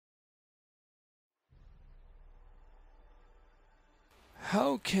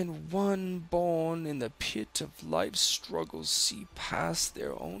How can one born in the pit of life's struggles see past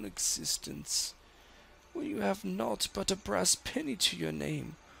their own existence? When you have naught but a brass penny to your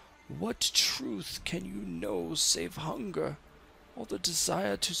name, what truth can you know save hunger or the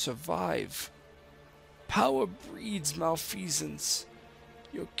desire to survive? Power breeds malfeasance.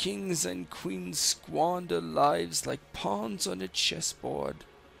 Your kings and queens squander lives like pawns on a chessboard.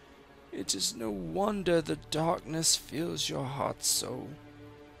 It is no wonder the darkness fills your heart so.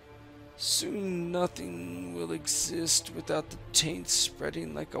 Soon nothing will exist without the taint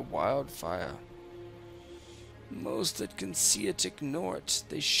spreading like a wildfire. Most that can see it ignore it.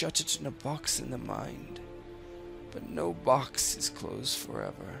 They shut it in a box in the mind. But no box is closed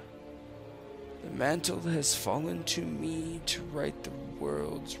forever. The mantle has fallen to me to right the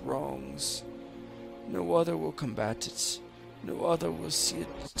world's wrongs. No other will combat it. No other will see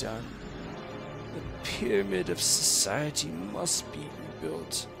it done. The pyramid of society must be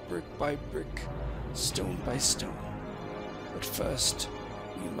rebuilt, brick by brick, stone by stone. But first,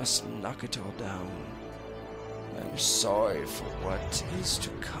 we must knock it all down. I'm sorry for what is to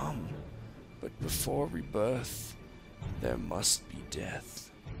come, but before rebirth, there must be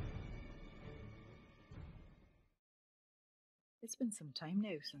death. It's been some time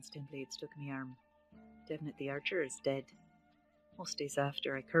now since Ten Blades took me arm. Devnet the archer is dead. Most days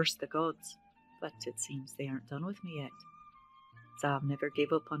after, I curse the gods, but it seems they aren't done with me yet. Zav never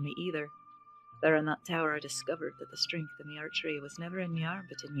gave up on me either. There in that tower I discovered that the strength in me archery was never in me arm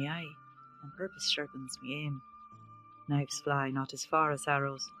but in me eye, and purpose sharpens me aim. Knives fly not as far as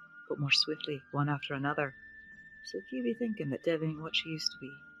arrows, but more swiftly, one after another. So if you be thinking that Dev ain't what she used to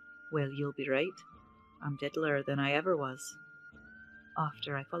be, well, you'll be right. I'm deadlier than I ever was.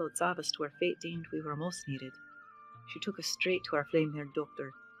 After I followed Zavis to where fate deemed we were most needed, she took us straight to our flame-haired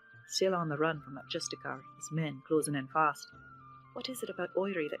doctor, still on the run from that Justicar, his men closing in fast. What is it about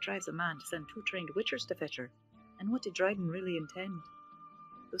Eiry that drives a man to send 2 trained witchers to fetch her? And what did Dryden really intend?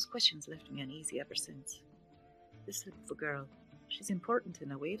 Those questions left me uneasy ever since. This little girl, she's important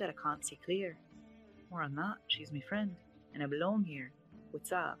in a way that I can't see clear. More on that, she's my friend, and I belong here, with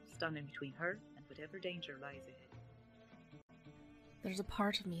Zav standing between her and whatever danger lies ahead. There's a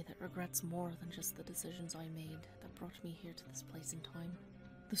part of me that regrets more than just the decisions I made that brought me here to this place in time.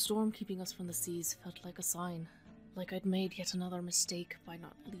 The storm keeping us from the seas felt like a sign, like I'd made yet another mistake by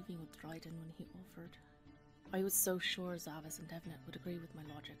not leaving with Dryden when he offered. I was so sure Zavis and Devnet would agree with my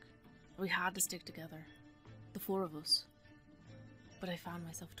logic. We had to stick together, the 4 of us. But I found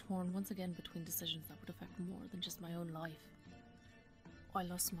myself torn once again between decisions that would affect more than just my own life. I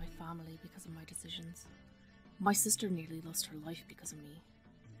lost my family because of my decisions. My sister nearly lost her life because of me.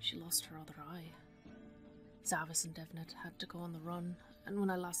 She lost her other eye. Zavis and Devnet had to go on the run, and when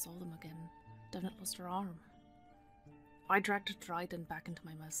I last saw them again, Devnet lost her arm. I dragged Dryden back into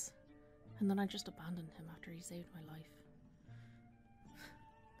my mess, and then I just abandoned him after he saved my life.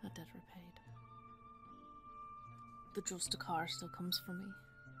 That debt repaid. The Justicar still comes for me.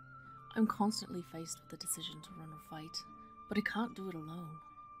 I'm constantly faced with the decision to run or fight, but I can't do it alone.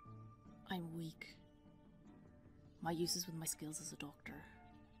 I'm weak. My use is with my skills as a doctor.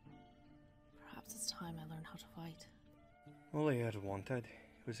 Perhaps it's time I learn how to fight. All I ever wanted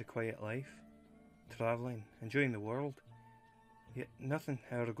was a quiet life, travelling, enjoying the world. Yet nothing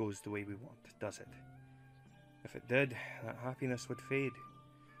ever goes the way we want, does it? If it did, that happiness would fade.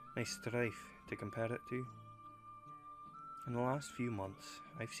 Nice strife to compare it to. In the last few months,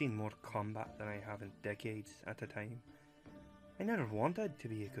 I've seen more combat than I have in decades at a time. I never wanted to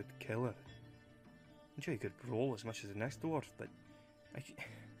be a good killer. Enjoy a good roll as much as the next dwarf, but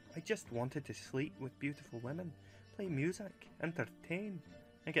I just wanted to sleep with beautiful women, play music, entertain,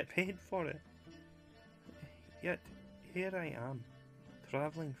 and get paid for it. Yet, here I am,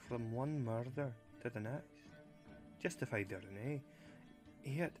 travelling from one murder to the next, justified or nay,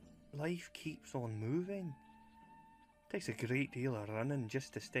 yet life keeps on moving. It takes a great deal of running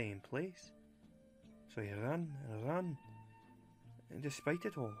just to stay in place. So I run and run, and despite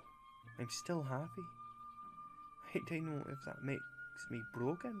it all, I'm still happy. I don't know if that makes me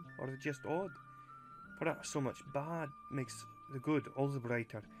broken or just odd. Perhaps so much bad makes the good all the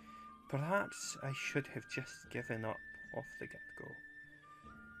brighter. Perhaps I should have just given up off the get-go.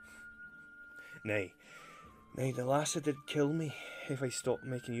 Nay, the lassie did kill me if I stopped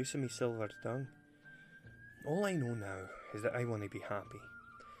making use of me silver tongue. All I know now is that I want to be happy,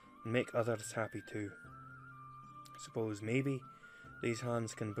 and make others happy too. I suppose maybe these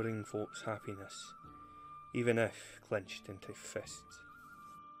hands can bring folks happiness, even if clenched into fists.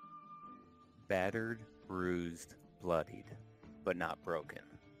 Battered, bruised, bloodied, but not broken.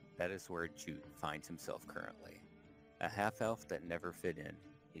 That is where Jute finds himself currently. A half-elf that never fit in,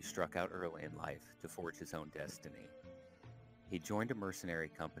 he struck out early in life to forge his own destiny. He joined a mercenary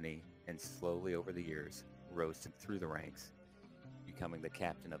company and slowly over the years rose through the ranks, becoming the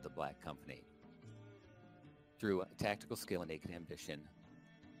captain of the Black Company. Through tactical skill and naked ambition,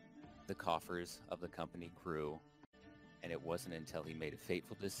 the coffers of the company grew, and it wasn't until he made a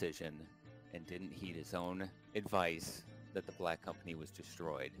fateful decision and didn't heed his own advice that the Black Company was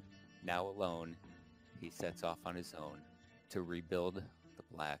destroyed. Now alone, he sets off on his own to rebuild the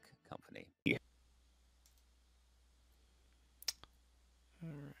Black Company. All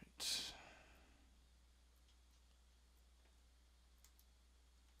right.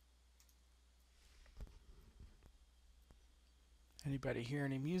 Anybody hear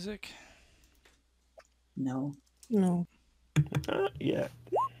any music? No. No. Yeah.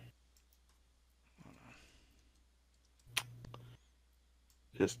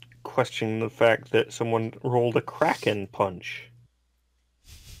 Just questioning the fact that someone rolled a Kraken punch.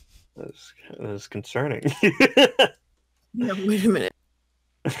 That's concerning. Yeah, wait a minute.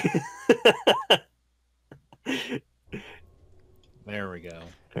 There we go.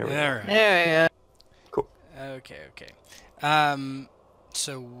 There we All go. right. Yeah. Cool. Okay.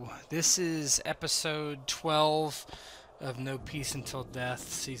 So this is episode 12 of No Peace Until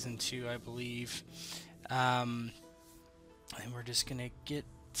Death, season 2, I believe. And we're just gonna get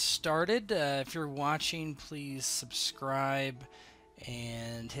started. If you're watching, please subscribe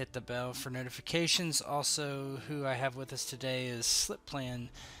and hit the bell for notifications. Also, who I have with us today is Slip Plan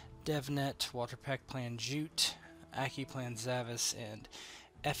Devnet, Walter Peck Plan Jute, Aki Plan Zavis, and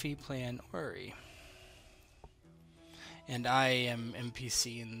Effie Plan Eiry. And I am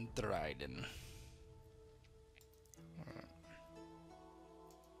NPC in Dryden.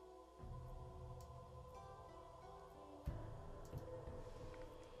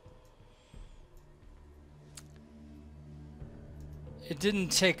 It didn't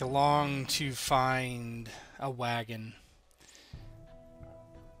take long to find a wagon.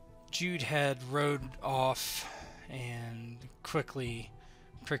 Jude had rode off and quickly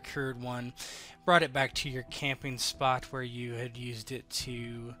procured one, brought it back to your camping spot where you had used it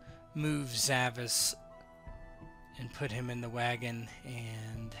to move Zavis and put him in the wagon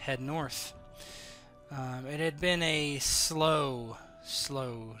and head north. It had been a slow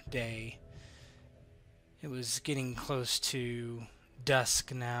day. It was getting close to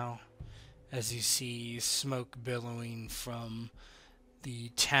dusk now, as you see smoke billowing from the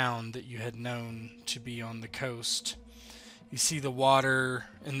town that you had known to be on the coast. You see the water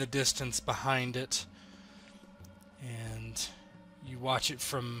in the distance behind it, and you watch it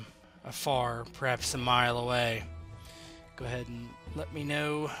from afar, perhaps a mile away. Go ahead and let me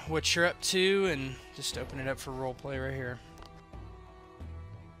know what you're up to, and just open it up for roleplay right here.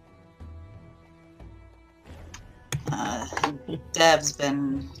 Dev's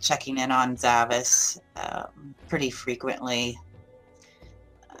been checking in on Zavis pretty frequently.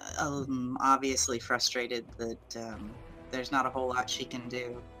 Obviously frustrated that there's not a whole lot she can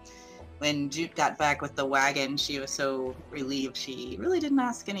do. When Jute got back with the wagon, she was so relieved she really didn't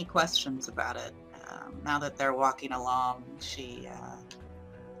ask any questions about it. Now that they're walking along, she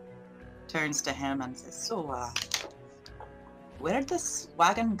turns to him and says, "So, where did this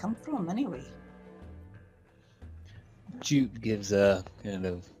wagon come from anyway?" Jute gives a kind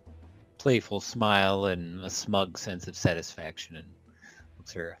of playful smile and a smug sense of satisfaction and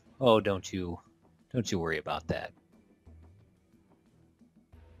looks at her. "Oh, don't you worry about that."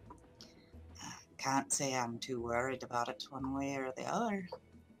 Can't say I'm too worried about it one way or the other.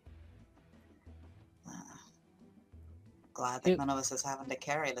 Glad that none of us is having to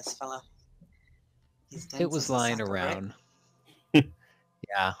carry this fella. It was lying around.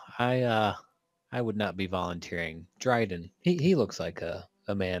 Yeah, I would not be volunteering. Dryden, he looks like a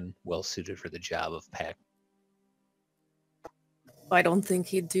man well suited for the job of pack. I don't think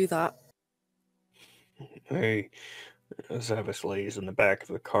he'd do that. Hey, Zavis lays in the back of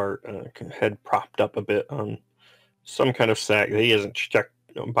the cart, head propped up a bit on some kind of sack that he hasn't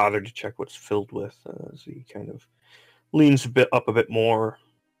bothered to check what it's filled with, as he kind of leans a bit more,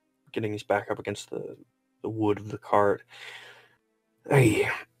 getting his back up against the wood of the cart. Hey,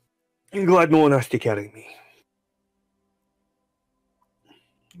 I'm glad no one has to carry me.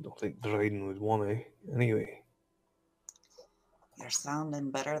 I don't think Dryden would want me, anyway. You're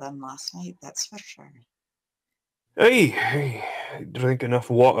sounding better than last night, that's for sure. Hey, I drink enough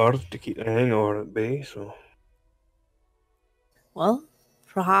water to keep the hangover at bay, so... Well,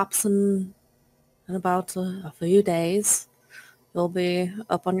 perhaps in about a few days, you'll be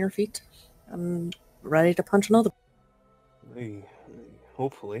up on your feet and ready to punch another. Hey,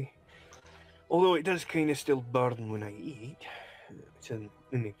 hopefully. Although it does kind of still burn when I eat. It's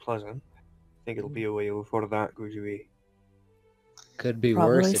only pleasant. I think it'll be a while before that goes away. Could be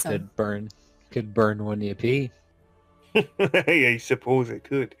Probably worse. It so. could burn when you pee. I suppose it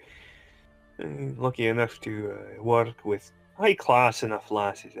could. I'm lucky enough to work with high class enough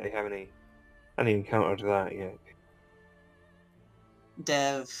lasses. I haven't encountered that yet.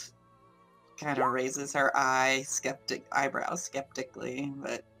 Dev kind of raises her eyebrows skeptically,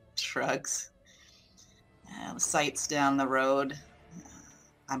 but shrugs. Sights down the road.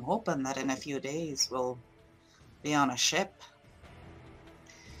 I'm hoping that in a few days we'll be on a ship.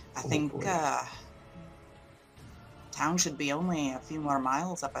 I think town should be only a few more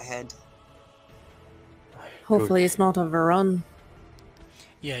miles up ahead. Hopefully it's not overrun.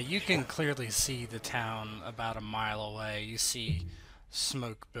 Yeah, you can clearly see the town about a mile away. You see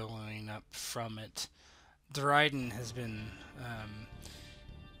smoke billowing up from it. Dryden has been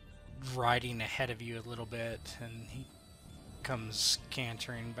riding ahead of you a little bit, and he comes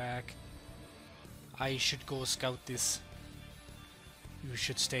cantering back. I should go scout this. You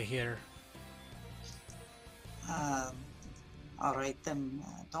should stay here. All right then.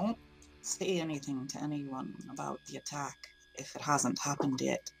 Don't say anything to anyone about the attack if it hasn't happened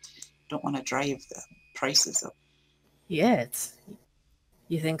yet. Don't want to drive the prices up. Yeah,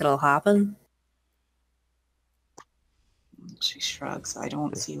 you think it'll happen? She shrugs. I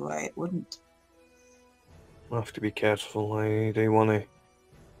don't see why it wouldn't. I'll have to be careful. I don't want to.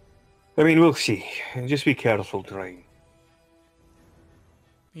 I mean, we'll see. Just be careful, Dryden.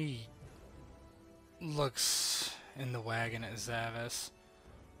 He looks in the wagon at Zavis.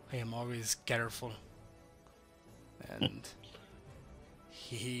 I am always careful. And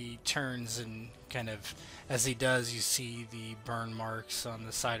he turns and kind of, as he does, you see the burn marks on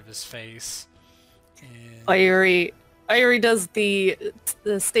the side of his face. And Eiry does the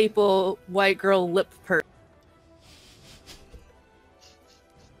staple white girl lip purse.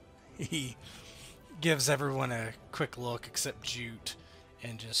 he gives everyone a quick look except Jute,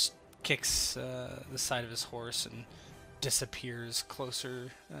 and just kicks the side of his horse and disappears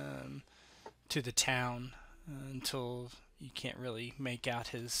closer to the town until you can't really make out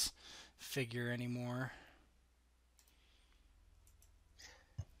his figure anymore.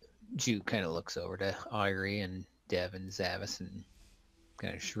 Jute kind of looks over to Eiry and Dev and Zavis and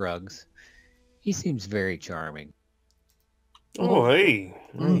kind of shrugs. He seems very charming. Oh, hey.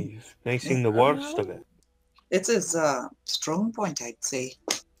 Nice seeing the worst of it. It's his strong point, I'd say.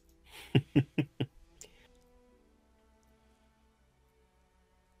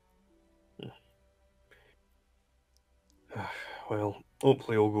 Well,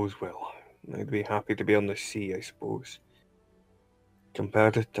 hopefully all goes well. I'd be happy to be on the sea, I suppose.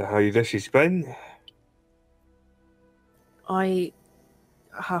 Compared it to how this has been. I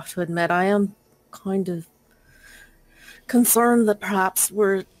have to admit, I am kind of concerned that perhaps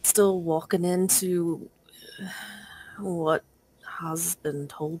we're still walking into what has been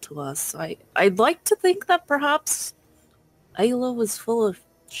told to us. I'd like to think that perhaps Ayla was full of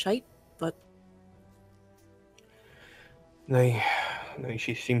shite, but Nay,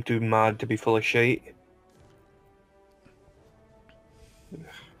 she seemed too mad to be full of shite.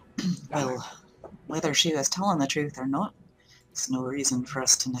 Well, whether she was telling the truth or not, it's no reason for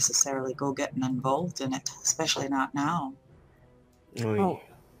us to necessarily go getting involved in it, especially not now. oh,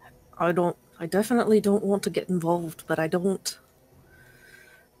 I definitely don't want to get involved, but I don't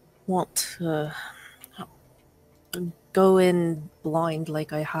want to go in blind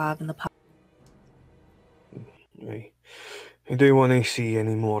like I have in the past. I don't want to see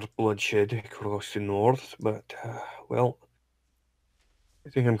any more bloodshed across the north, but, well, I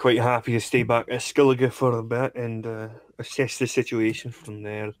think I'm quite happy to stay back at Skulliga for a bit and assess the situation from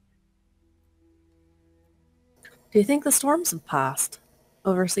there. Do you think the storms have passed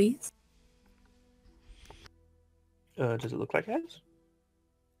overseas? Does it look like it has?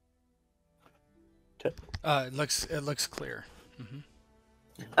 It looks clear. Mm-hmm.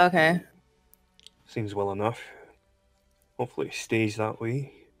 Okay. Seems well enough. Hopefully it stays that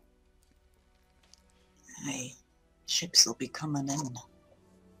way. Aye, ships will be coming in.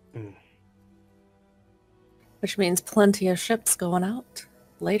 Which means plenty of ships going out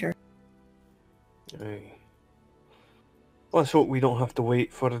later. Aye. Let's hope we don't have to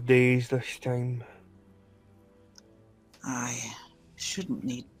wait for days this time. Aye,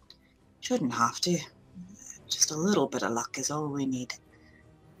 shouldn't have to. Just a little bit of luck is all we need.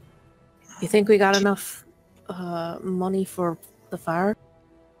 You think we got enough money for the fire?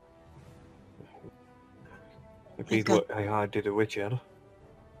 I paid what I had to the Witcher.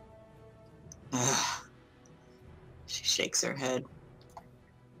 She shakes her head.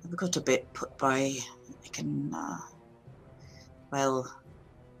 I've got a bit put by. I can, well,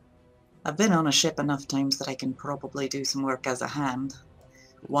 I've been on a ship enough times that I can probably do some work as a hand.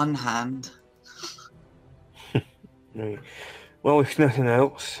 One hand. Right. Well, if nothing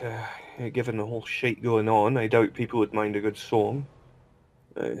else, given the whole shite going on, I doubt people would mind a good song.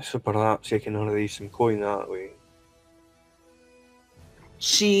 So perhaps you can raise some coin that way.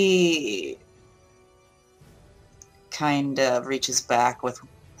 She kind of reaches back with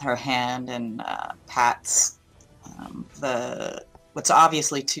her hand and pats what's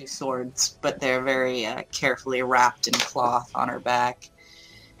obviously two swords, but they're very carefully wrapped in cloth on her back.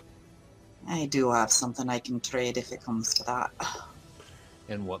 I do have something I can trade if it comes to that.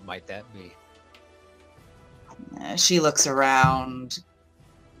 And what might that be? She looks around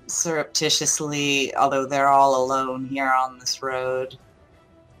surreptitiously, although they're all alone here on this road.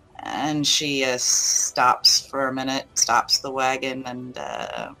 And she stops for a minute, stops the wagon, and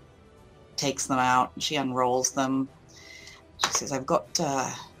takes them out. She unrolls them. She says, I've got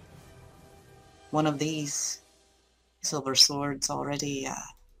one of these silver swords already. And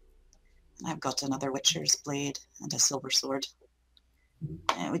I've got another witcher's blade and a silver sword.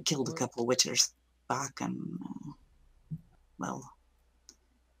 We killed a couple witchers back, and, well,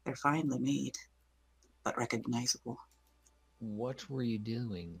 they're finely made, but recognizable. What were you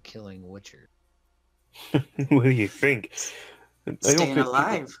doing killing Witcher? What do you think? Staying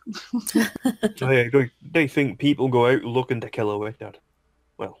alive. I don't think people go out looking to kill a witcher.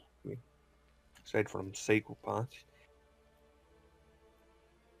 Well, I mean, aside from psychopaths.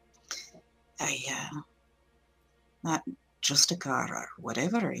 That Justicar, or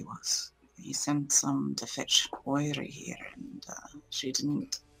whatever he was, he sent some to fetch Eiry here, and she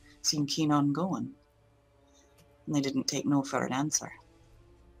didn't seem keen on going. And they didn't take no for an answer.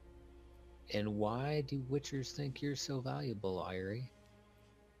 And why do Witchers think you're so valuable, Eiry?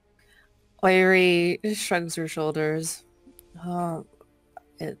 Eiry shrugs her shoulders.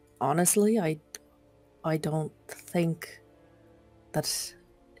 Honestly, I don't think that...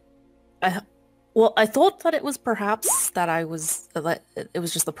 I thought that it was perhaps that it was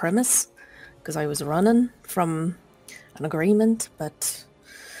just the premise, because I was running from an agreement, but,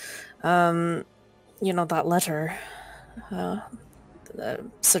 you know, that letter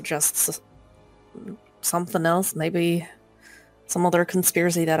suggests something else, maybe some other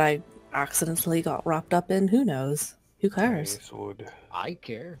conspiracy that I accidentally got wrapped up in. Who knows? Who cares? I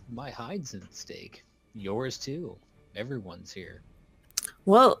care. My hide's at stake. Yours too. Everyone's here.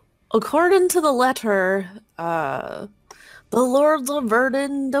 Well, according to the letter, the Lords of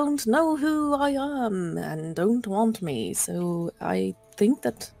Verdun don't know who I am and don't want me, so I think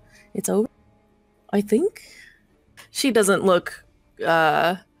that it's over. I think. She doesn't look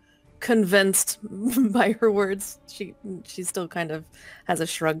convinced by her words. She still kind of has a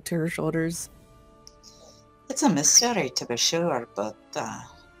shrug to her shoulders. It's a mystery, to be sure, but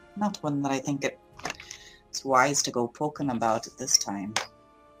not one that I think it's wise to go poking about at this time.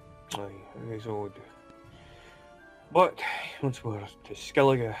 Aye, it is odd. But once we're to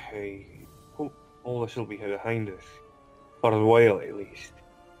Skellige, I hope all this will be behind us. For a while, at least.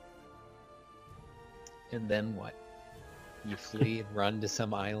 And then what? You flee and run to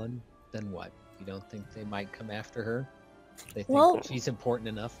some island? Then what? You don't think they might come after her? They think she's important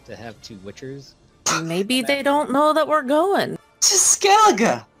enough to have two Witchers? Maybe they don't know that we're going. To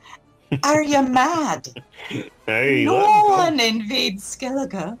Skellige! Are you mad? Hey, no one invades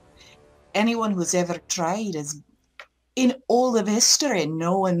Skellige. Anyone who's ever tried is... In all of history,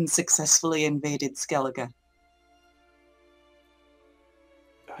 no one successfully invaded Skellige.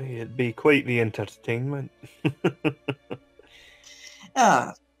 It'd be quite the entertainment.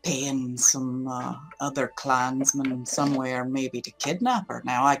 Paying some other clansmen somewhere maybe to kidnap her.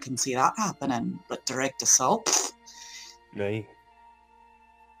 Now I can see that happening, but direct assault? Right.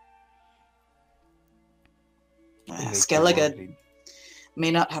 Skellige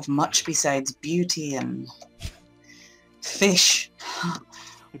may not have much besides beauty and fish,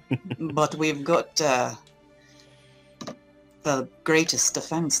 but we've got the greatest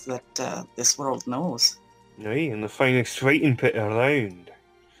defense that this world knows. Aye, and the finest fighting pit around.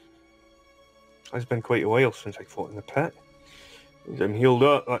 It's been quite a while since I fought in the pit. I'm healed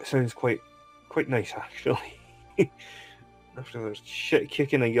up. That sounds quite nice, actually. After the shit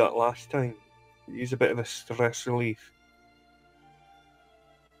kicking I got last time, use a bit of a stress relief.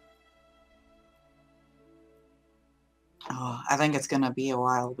 Oh, I think it's going to be a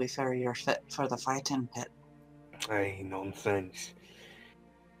while before you're fit for the fighting pit. Aye, nonsense.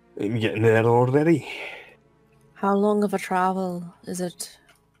 I'm getting there already. How long of a travel is it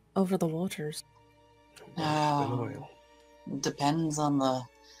over the waters? Well, it's been a while. Depends on the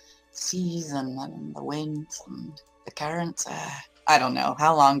seas and the winds and the currents. I don't know.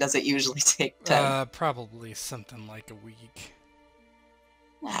 How long does it usually take to... Probably something like a week.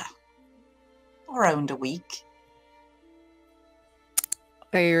 Yeah, around a week.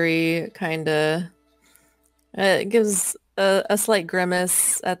 Eiry kind of gives a slight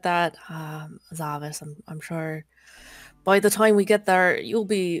grimace at that. Zavis, I'm sure by the time we get there, you'll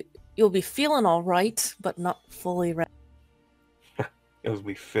be feeling all right, but not fully ready. It'll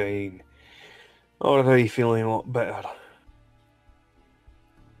be fine. Already feeling a lot better.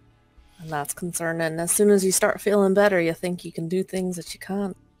 And that's concerning. As soon as you start feeling better, you think you can do things that you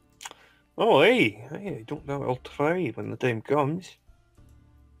can't. Oh, hey, I don't know. I'll try when the time comes.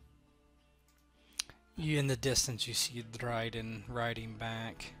 You in the distance, you see Dryden riding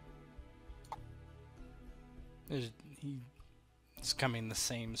back. He's coming the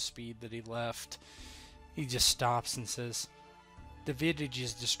same speed that he left. He just stops and says, "The village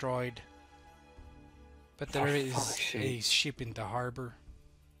is destroyed, but there is a ship in the harbor."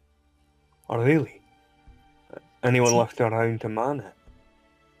 Oh, really? Anyone left around to man it?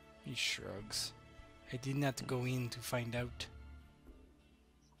 He shrugs. "I did not go in to find out.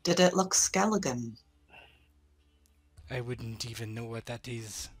 Did it look skeleton? I wouldn't even know what that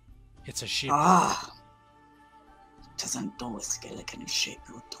is. It's a ship." Ah, doesn't know a skeleton shape.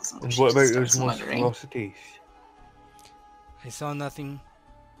 It doesn't. And She what just about those starts muttering. monstrosities? I saw nothing,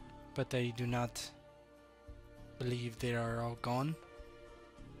 but I do not believe they are all gone.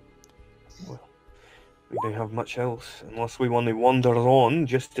 Well, we don't have much else, unless we want to wander on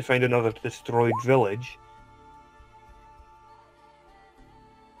just to find another destroyed village.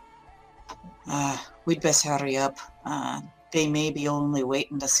 We'd best hurry up. They may be only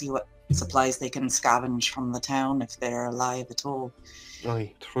waiting to see what supplies they can scavenge from the town if they're alive at all.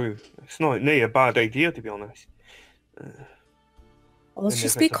 Aye, true. It's not a bad idea, to be honest. Well, let's And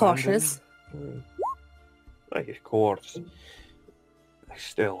just if be it's abandoned, cautious. Aye, of course.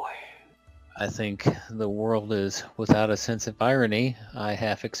 Still, I think the world is without a sense of irony. I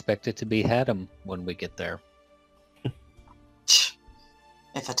half expect it to be Haddam when we get there.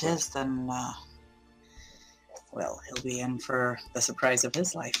 If it is, then, well, he'll be in for the surprise of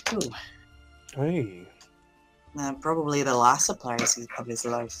his life, too. aye. Probably the last surprise of his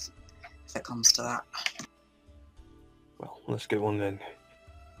life, if it comes to that. Well, let's get one then.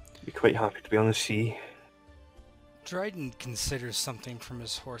 Be quite happy to be on the sea. Dryden considers something from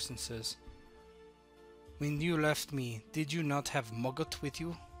his horse and says, "When you left me, did you not have Muggot with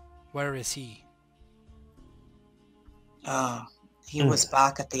you? Where is he?" He was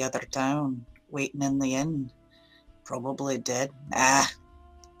back at the other town, waiting in the inn. Probably dead.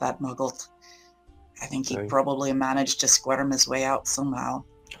 That Muggot. I think he Aye. probably managed to squirm his way out somehow.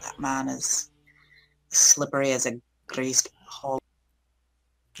 That man is slippery as a greased hole.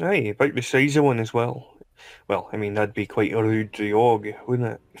 Aye, about the size of one as well. Well, I mean, that'd be quite a rude dog,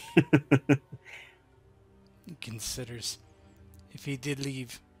 wouldn't it? He considers, if he did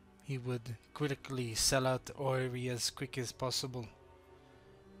leave, he would quickly sell out Eiry as quick as possible.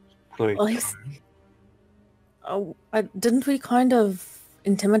 Right. Well, didn't we kind of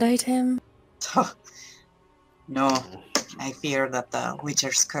intimidate him? No, I fear that the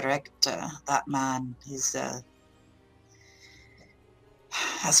Witcher's correct. That man is,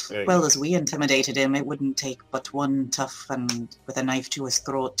 as well as we intimidated him, it wouldn't take but one tough and with a knife to his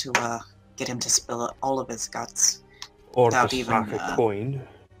throat to get him to spill all of his guts. Or without to even, sack a coin.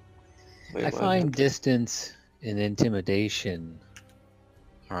 I find distance and intimidation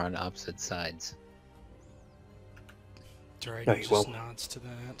are on opposite sides. Dryden Aye, just well. nods to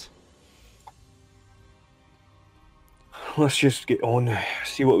that. Let's just get on,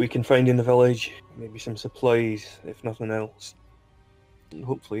 see what we can find in the village. Maybe some supplies, if nothing else. And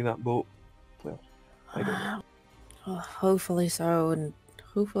hopefully that boat, well, I don't know. Well, hopefully so, and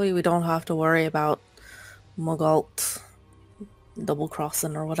hopefully we don't have to worry about Mugalt double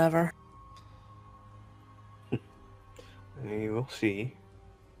crossing or whatever. We'll see.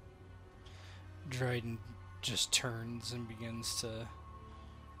 Dryden just turns and begins to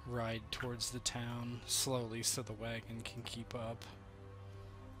ride towards the town slowly so the wagon can keep up.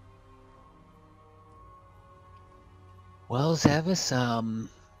 Well, Zavis,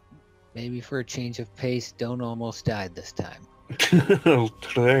 maybe for a change of pace, don't almost die this time. I'll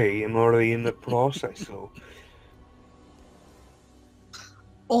try, I'm already in the process, so...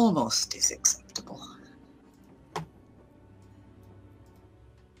 Almost is acceptable.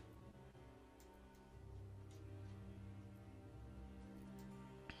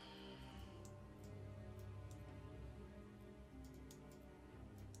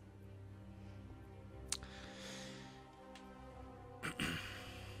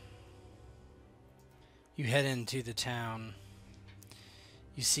 You head into the town.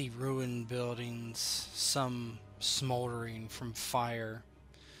 You see ruined buildings, some smoldering from fire.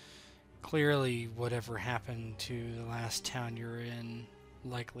 Clearly, whatever happened to the last town you're in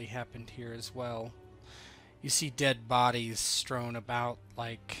likely happened here as well. You see dead bodies strewn about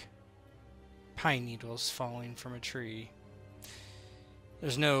like pine needles falling from a tree.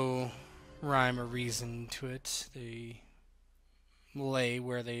 There's no rhyme or reason to it. They lay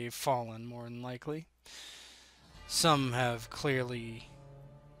where they've fallen, more than likely. Some have clearly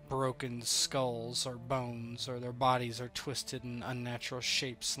broken skulls or bones, or their bodies are twisted in unnatural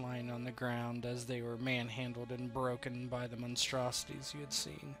shapes lying on the ground as they were manhandled and broken by the monstrosities you had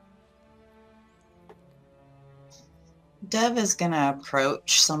seen. Dev is gonna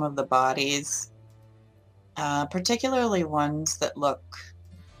approach some of the bodies, particularly ones that look,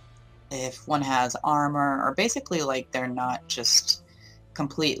 if one has armor, or basically like they're not just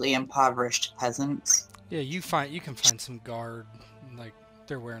completely impoverished peasants. Yeah, you can find some guard, like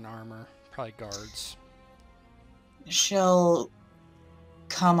they're wearing armor, probably guards. She'll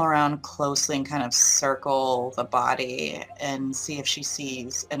come around closely and kind of circle the body and see if she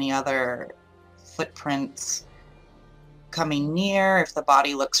sees any other footprints coming near, if the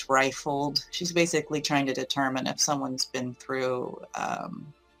body looks rifled. She's basically trying to determine if someone's been through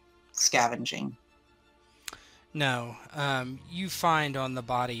scavenging. No, you find on the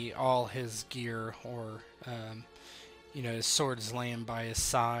body all his gear, or his sword is laying by his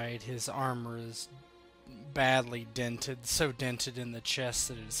side. His armor is badly dented, so dented in the chest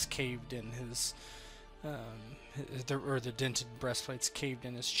that it's caved in his, the dented breastplate's caved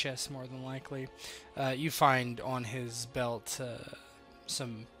in his chest more than likely. You find on his belt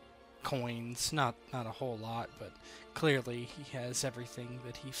some coins, not a whole lot, but clearly he has everything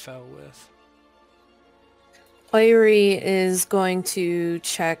that he fell with. Eiry is going to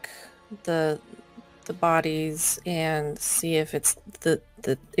check the bodies and see if it's the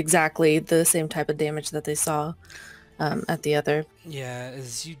exactly the same type of damage that they saw at the other. Yeah,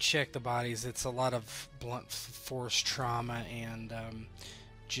 as you check the bodies, it's a lot of blunt force trauma and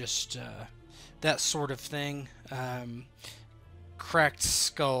just that sort of thing. Cracked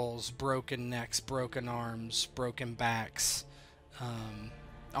skulls, broken necks, broken arms, broken backs,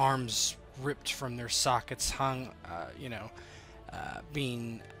 arms ripped from their sockets, hung,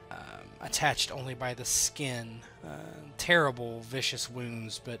 being attached only by the skin. Terrible, vicious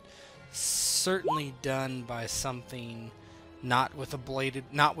wounds, but certainly done by something not with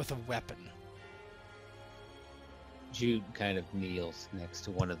a weapon. Jute kind of kneels next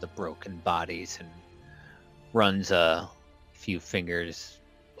to one of the broken bodies and runs a few fingers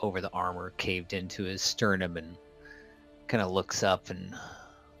over the armor caved into his sternum and kind of looks up and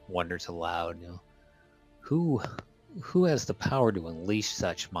wonders aloud, who has the power to unleash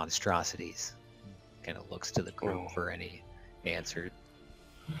such monstrosities? Kind of looks to the group for any answer.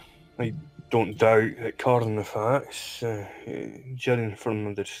 I don't doubt that Carnifax, judging from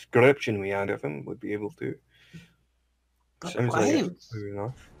the description we had of him, would be able to. But Sounds why? like it's fair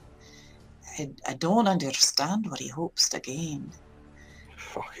enough. I don't understand what he hopes to gain.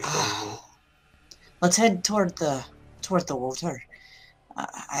 Fuck it. Let's head toward the water.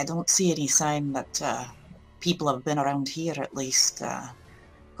 I don't see any sign that people have been around here, at least,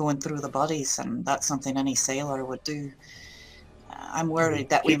 going through the bodies, and that's something any sailor would do. I'm worried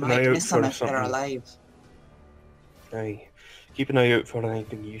that we Keep an might eye out miss them for if they're something. alive. Aye. Keep an eye out for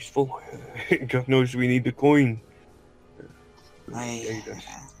anything useful. God knows we need the coin. Aye.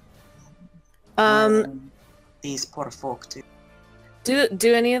 These poor folk do.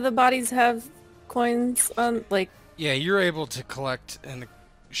 Do any of the bodies have coins on, like? Yeah, you're able to collect in a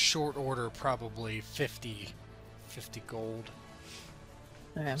short order probably 50 gold.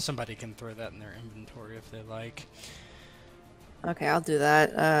 Okay. Somebody can throw that in their inventory if they like. Okay, I'll do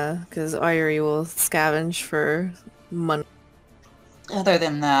that, because Eiry will scavenge for money. Other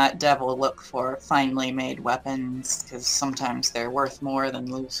than that, Dev will look for finely made weapons, because sometimes they're worth more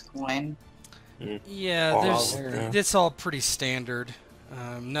than loose coin. Yeah, it's all pretty standard.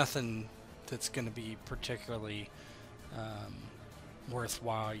 Nothing that's going to be particularly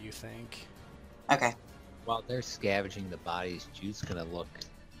worthwhile, you think. Okay. While they're scavenging the bodies, Jude's gonna look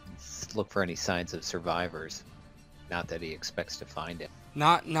for any signs of survivors. Not that he expects to find it.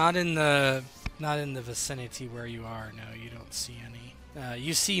 Not in the vicinity where you are. No, you don't see any.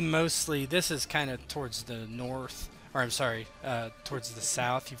 You see mostly. This is kind of towards the north, or I'm sorry, towards the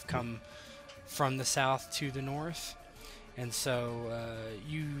south. You've come from the south to the north, and so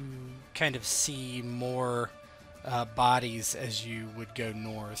you kind of see more bodies as you would go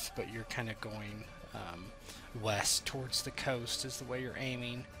north, but you're kind of going west towards the coast is the way you're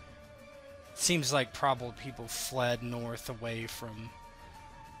aiming. seems like probably people fled north away from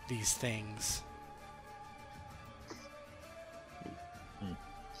these things.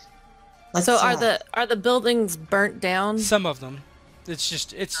 So are the buildings burnt down? Some of them. It's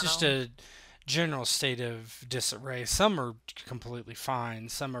just a general state of disarray. Some are completely fine.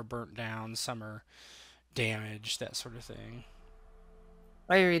 Some are burnt down. Some are damaged. That sort of thing.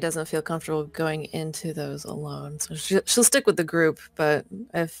 Eiry doesn't feel comfortable going into those alone, so she'll stick with the group. But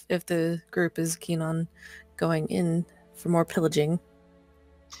if the group is keen on going in for more pillaging,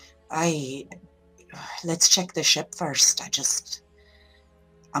 let's check the ship first.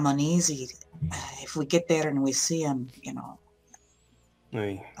 I'm uneasy. If we get there and we see him,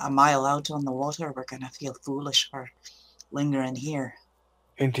 Aye. a mile out on the water, we're gonna feel foolish for lingering here.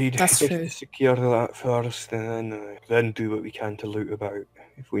 Indeed, That's best true. to secure that first, and then do what we can to loot about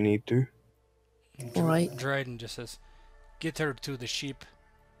if we need to. Right. Dryden just says, "Get her to the ship.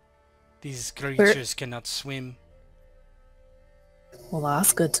 These creatures cannot swim." Well,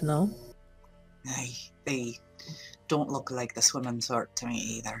 that's good to know. They don't look like the swimming sort to me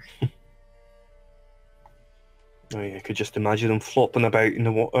either. I could just imagine them flopping about in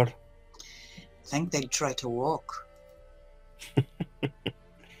the water. I think they'd try to walk.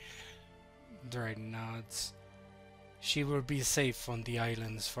 Dryden nods. "She will be safe on the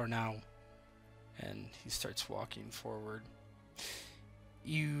islands for now." And he starts walking forward.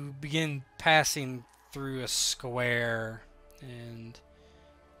 You begin passing through a square, and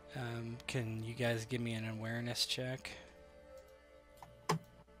can you guys give me an awareness check?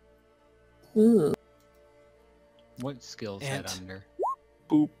 Ooh. What skill's that under?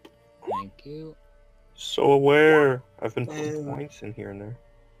 Boop. Thank you. So aware. I've been putting Ew. points in here and there.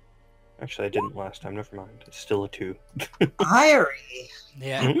 Actually, I didn't last time. Never mind. It's still a 2. Eiry!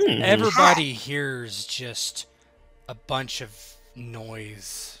 Yeah, Mm. everybody hears just a bunch of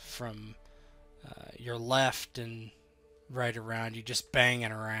noise from your left and right around you, just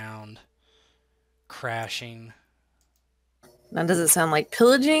banging around, crashing. Now, does it sound like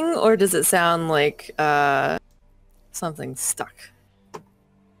pillaging, or does it sound like something stuck?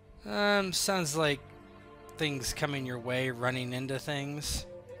 Sounds like things coming your way, running into things.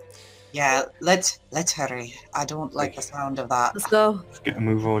 Yeah, let's hurry. I don't like the sound of that. Let's go. Let's get a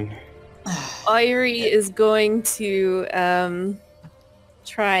move on. Eiry is going to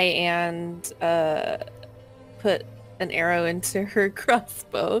try and put an arrow into her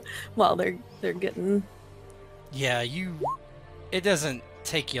crossbow while they're getting. Yeah, it doesn't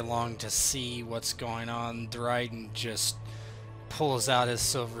take you long to see what's going on. Dryden just pulls out his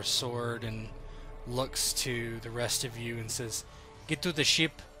silver sword and looks to the rest of you and says, "Get to the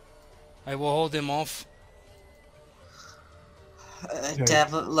ship. I will hold him off."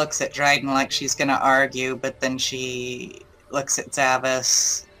 Dev looks at Dryden like she's gonna argue, but then she looks at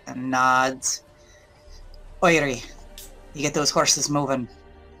Zavis and nods. Eiry, you get those horses moving.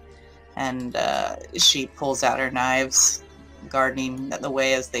 And she pulls out her knives, guarding the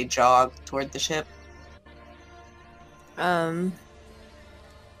way as they jog toward the ship.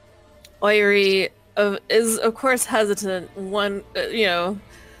 Eiry is of course hesitant.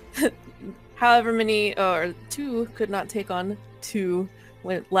 However many or 2 could not take on 2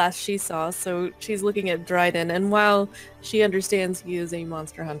 when last she saw. So she's looking at Dryden, and while she understands he is a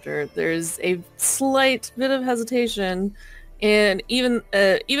monster hunter, there's a slight bit of hesitation. And even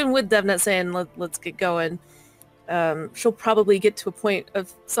with Devnet saying let's get going, she'll probably get to a point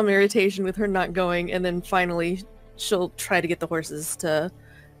of some irritation with her not going, and then finally she'll try to get the horses to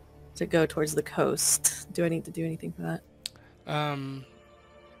go towards the coast. Do I need to do anything for that?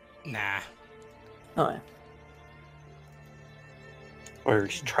 Nah. Oh, yeah. Or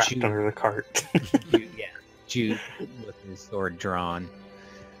he's trapped Jute. under the cart. Jute, with his sword drawn,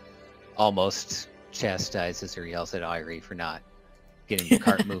 almost chastises or yells at Eiry for not getting the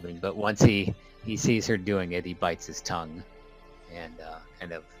cart moving. But once he sees her doing it, he bites his tongue and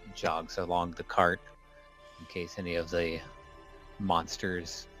kind of jogs along the cart in case any of the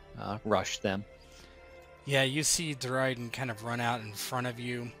monsters rush them. Yeah, you see Dryden kind of run out in front of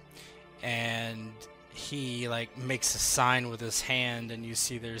you, and he makes a sign with his hand, and you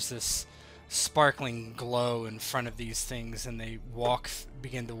see there's this sparkling glow in front of these things, and they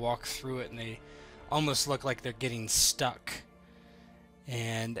begin to walk through it, and they almost look like they're getting stuck.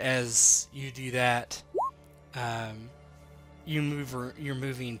 And as you do that, you're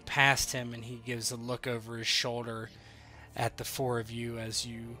moving past him, and he gives a look over his shoulder at the 4 of you as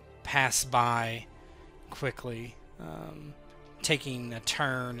you pass by quickly, taking a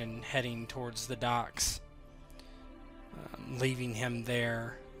turn and heading towards the docks, leaving him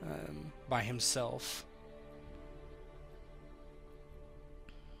there by himself.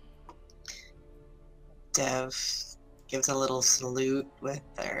 Dev gives a little salute with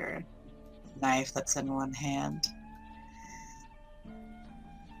their knife that's in one hand.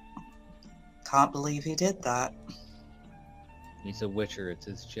 Can't believe he did that. He's a witcher, it's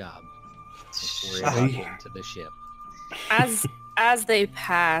his job. Let's worry Shut about up. getting to the ship. As they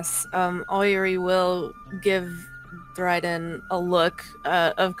pass, Eiry will give Dryden a look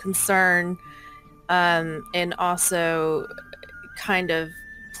of concern, and also kind of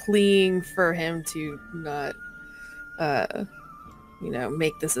pleading for him to not,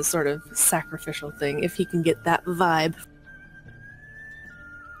 make this a sort of sacrificial thing, if he can get that vibe.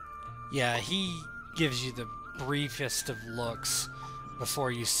 Yeah, he gives you the briefest of looks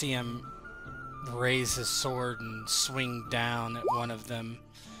before you see him raise his sword and swing down at one of them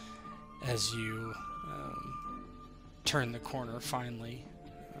as you turn the corner finally.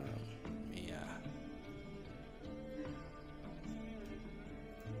 Yeah.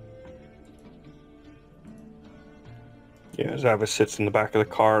 Yeah, Zavis sits in the back of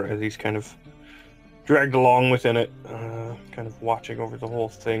the car as he's kind of dragged along within it, kind of watching over the whole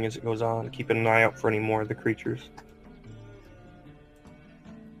thing as it goes on, keeping an eye out for any more of the creatures.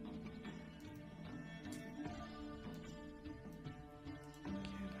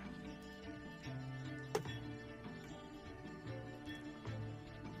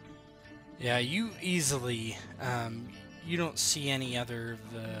 Yeah, you easily, you don't see any other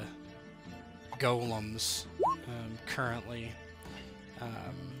of the golems currently.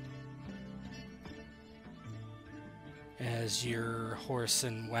 As your horse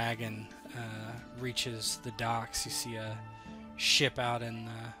and wagon reaches the docks, you see a ship out in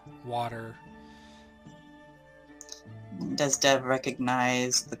the water. Does Dev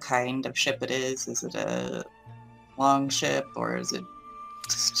recognize the kind of ship it is? Is it a long ship or is it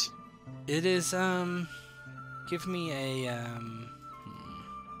just... It is, give me a,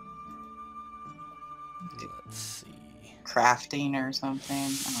 let's see. crafting or something?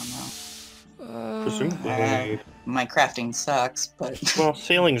 I don't know. Presumably. My crafting sucks, but... Well,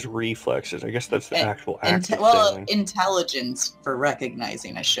 sailing's reflexes. I guess that's the actual act of well, sailing. intelligence for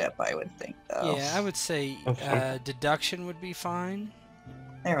recognizing a ship, I would think, though. Yeah, I would say deduction would be fine.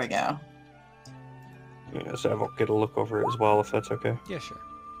 There we go. Yeah, Zav will get a look over it as well, if that's okay. Yeah, sure.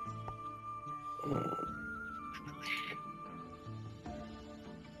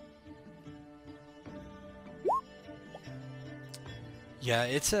 Yeah,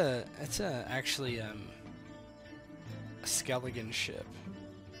 it's actually a skeleton ship.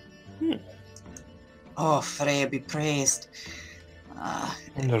 Oh, Freya be praised. I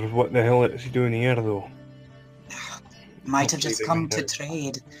wonder what the hell is he doing here, though? Might have just come to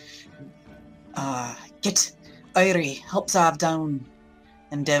trade. Get Eiry, help Zav down.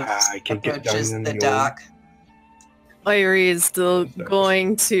 And Dev I can get down approaches on the your dock. Eiry is still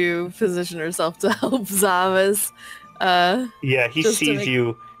going to position herself to help Zavis. Yeah, he Just to sees make-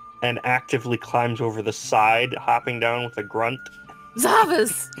 you and actively climbs over the side, hopping down with a grunt.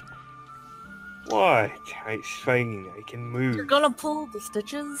 Zavis! What? It's fine, I can move. You're gonna pull the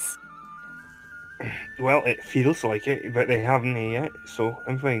stitches? Well, it feels like it, but they haven't yet, so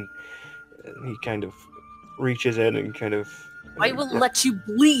I'm fine. He kind of reaches in and kind of... I will let you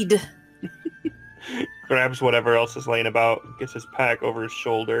bleed! grabs whatever else is laying about, gets his pack over his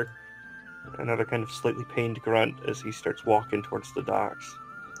shoulder. Another kind of slightly pained grunt as he starts walking towards the docks.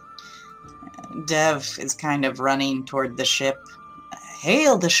 Dev is kind of running toward the ship.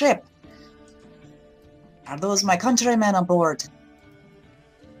 Hail the ship! Are those my countrymen aboard?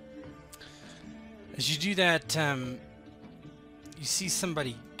 As you do that, you see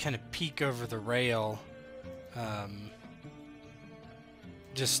somebody kind of peek over the rail.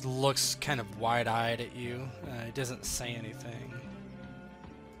 Just looks kind of wide-eyed at you. He doesn't say anything.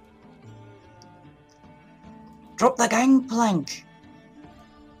 Drop the gangplank!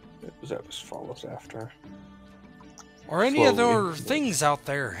 Zavis follows after. Or any Slowly. other things out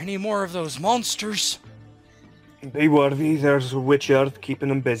there? Any more of those monsters? Be worthy, there's a witch earth keeping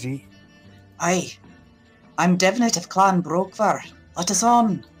them busy. Aye. I'm Devnet of Clan Brokvar. Let us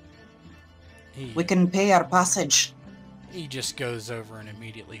on. We can pay our passage. He just goes over and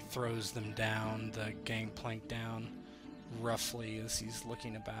immediately throws them down, the gangplank down, roughly as he's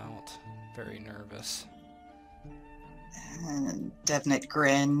looking about, very nervous. And Devnet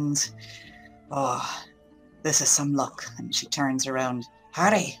grins. Oh, this is some luck. And she turns around.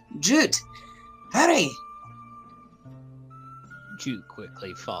 Harry! Jute! Harry! Jute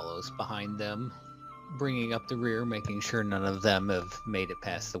quickly follows behind them, bringing up the rear, making sure none of them have made it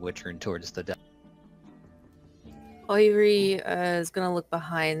past the Witcher and towards the dock. Eiry is gonna look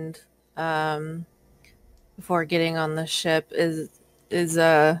behind before getting on the ship. Is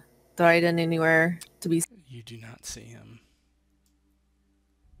Dryden anywhere to be. You do not see him.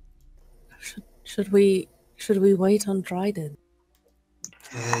 Should we wait on Dryden?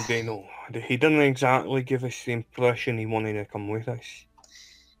 I don't know. He didn't exactly give us the impression he wanted to come with us.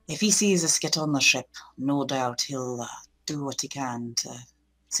 If he sees us get on the ship, no doubt he'll do what he can to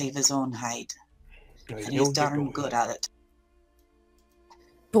save his own hide. And he's darn good at it.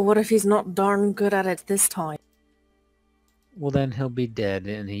 But what if he's not darn good at it this time? Well, then he'll be dead,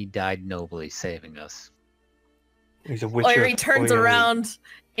 and he died nobly saving us. He's a witcher. Eiry turns around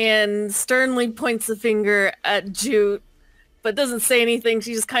and sternly points the finger at Jute, but doesn't say anything.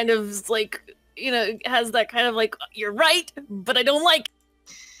 She just kind of like, has that kind of like, you're right, but I don't like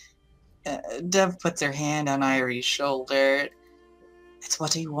it. Dev puts her hand on Eiry's shoulder. It's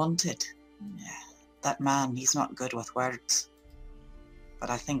what he wanted. That man, he's not good with words. But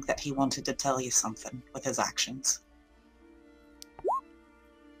I think that he wanted to tell you something with his actions.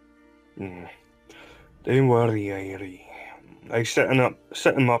 Don't worry, Eiry. I set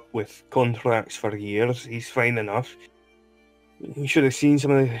him up with contracts for years. He's fine enough. You should have seen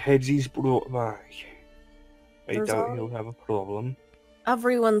some of the heads he's brought back. I doubt he'll have a problem.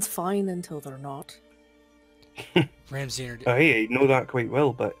 Everyone's fine until they're not. Ramsey introduced. I know that quite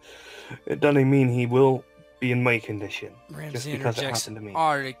well, but it doesn't mean he will be in my condition. Ramsey just because it interjects. happened to me.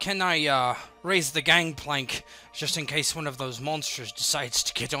 Alright, can I raise the gangplank just in case one of those monsters decides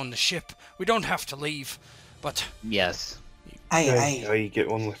to get on the ship? We don't have to leave, but Yes. I get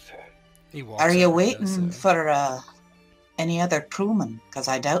on with. he walks Are you over, waiting does, for any other crewmen? Because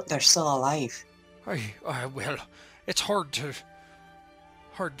I doubt they're still alive. well, it's hard to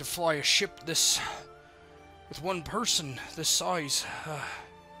fly a ship this with one person this size.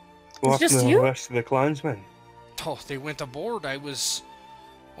 What just happened to you? the rest of the clansmen? Oh, they went aboard. I was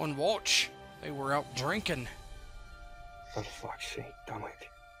on watch. They were out drinking. For fuck's sake, damn it.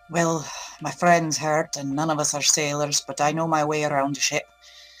 Well, my friend's hurt and none of us are sailors, but I know my way around a ship.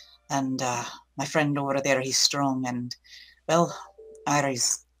 And my friend over there, he's strong and, well,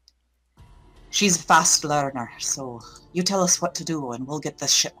 she's a fast learner, so you tell us what to do and we'll get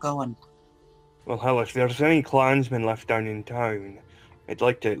this ship going. Well, hell, if there's any clansmen left down in town, I'd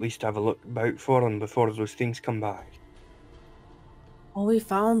like to at least have a look about for them before those things come back. All we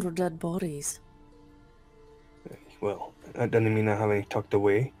found were dead bodies. Well, that doesn't mean I have any tucked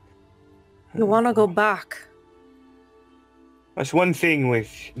away. You want to go back? That's one thing with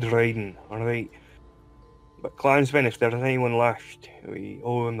Dryden, alright? But clansmen, if there's anyone left, we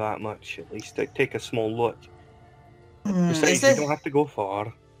owe them that much. At least take a small look. Besides, you don't have to go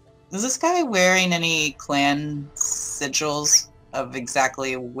far. Is this guy wearing any clan sigils of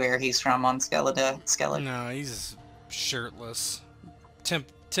exactly where he's from on Skeleton? No, he's shirtless.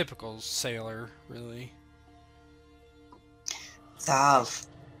 Typical sailor, really. Zav,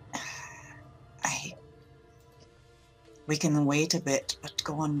 we can wait a bit, but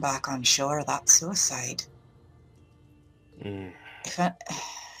going back on shore, that's suicide.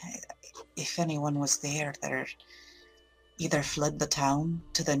 If anyone was there, they're either fled the town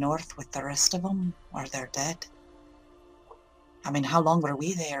to the north with the rest of them, or they're dead. I mean, how long were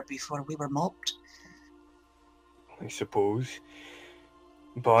we there before we were mobbed? I suppose.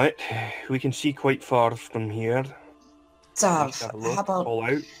 But we can see quite far from here. Zav, how about all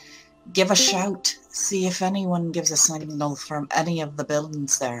out. give a shout, see if anyone gives a signal from any of the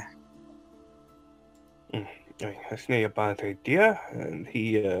buildings there. That's not a bad idea. And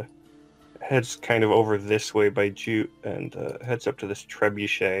he heads kind of over this way by Jute and heads up to this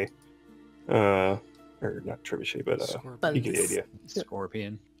trebuchet. Or not trebuchet, but you get the idea.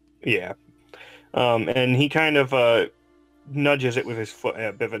 Scorpion. Yeah. And he kind of nudges it with his foot at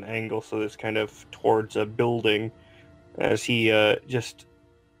a bit of an angle, so it's kind of towards a building, as he just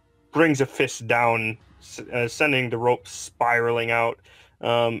brings a fist down, sending the rope spiraling out,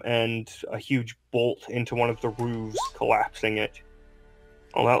 and a huge bolt into one of the roofs, collapsing it.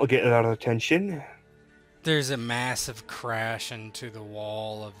 Well, that'll get it out of attention. There's a massive crash into the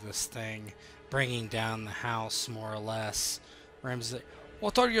wall of this thing, bringing down the house, more or less. Ramsey's like,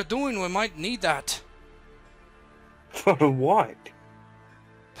 "What are you doing? We might need that." For what?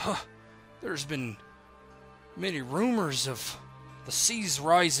 There's been many rumors of the seas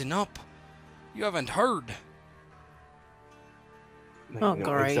rising up. You haven't heard? Oh,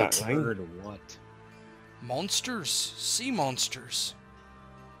 great. Exactly. Heard of what? Monsters? Sea monsters.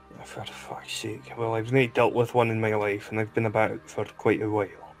 For fuck's sake. Well, I've not dealt with one in my life, and I've been about it for quite a while.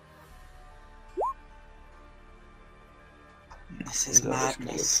 This is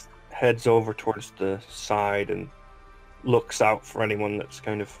madness. Heads over towards the side and looks out for anyone that's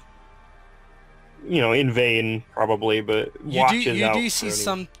kind of in vain probably, but watches you out. do see for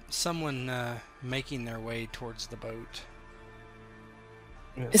any- someone making their way towards the boat.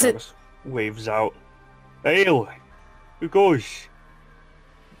 Yeah, Is it- Zavis waves out. Hey, who goes?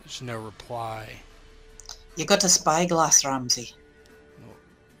 There's no reply. You got a spyglass, Ramsay.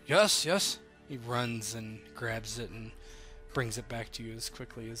 Yes, yes. He runs and grabs it and brings it back to you as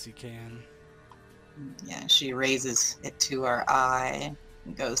quickly as he can. Yeah, she raises it to her eye,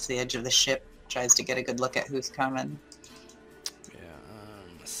 and goes to the edge of the ship, tries to get a good look at who's coming. Yeah,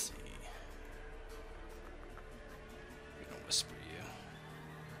 let's see. I'm gonna whisper you.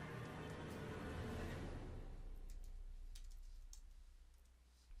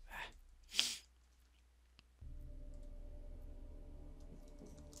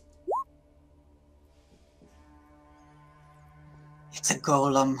 It's a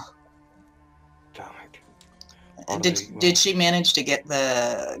golem. Damn it. Did she manage to get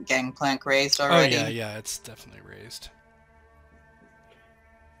the gangplank raised already? Oh yeah, it's definitely raised.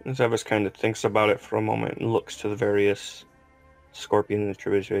 Zavis kind of thinks about it for a moment and looks to the various scorpion and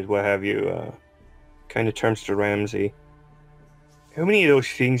tributaries, what have you. Kind of turns to Ramsay. How many of those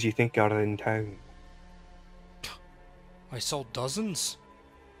things you think are in town? I saw dozens.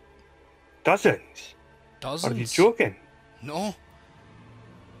 Dozens? Dozens? Are you joking? No.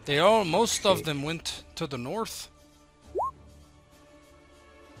 Most of them went to the north.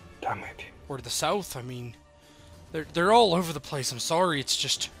 Damn it. Or the south, I mean. They're all over the place, I'm sorry, it's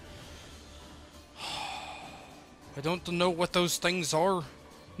just... I don't know what those things are.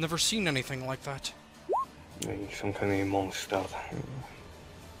 Never seen anything like that. Some kind of monster.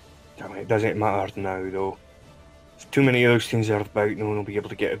 Damn it, doesn't matter now though. There's too many of those things are about, no one will be able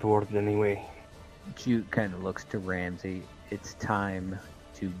to get it word anyway. Jute kind of looks to Ramsay. It's time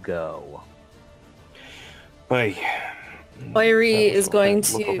to go. Aye. Eiry is going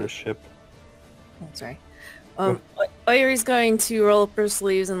Look over to... the ship. Oh, sorry. Eiry's going to roll up her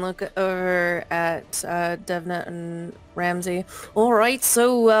sleeves and look over at Devnet and Ramsay. Alright,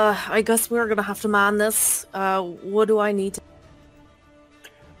 so I guess we're gonna have to man this. What do I need to...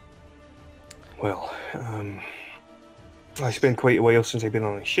 Well, it's been quite a while since I've been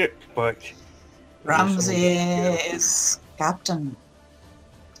on a ship, but... Ramsay is captain.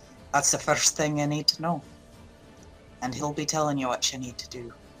 That's the first thing you need to know. And he'll be telling you what you need to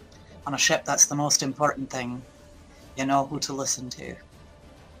do. On a ship, that's the most important thing. You know who to listen to.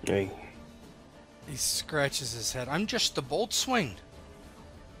 Aye. He scratches his head. I'm just the boatswain.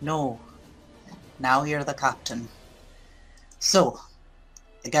 No. Now you're the captain. So,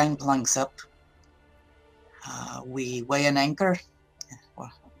 the gangplank's up. We weigh an anchor.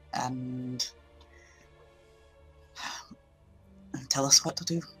 And tell us what to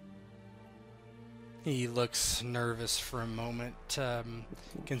do. He looks nervous for a moment.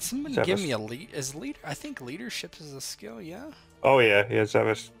 Can someone Zavis. give me a lead? I think leadership is a skill, yeah? Oh yeah,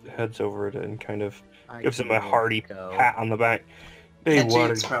 Zavis heads over it and kind of gives him a hearty pat on the back. Hey, Yeah, what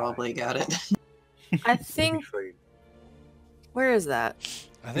Jude's are probably got it. I think... Where is that?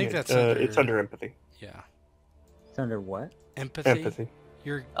 I think that's it's under empathy. Yeah. It's under what? Empathy. Empathy.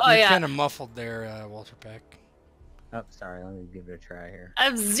 You're yeah. kind of muffled there, Walter Peck. Oh, sorry. Let me give it a try here. I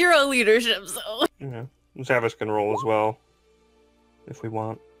have 0 leadership, so... Yeah. Zavis can roll as well, if we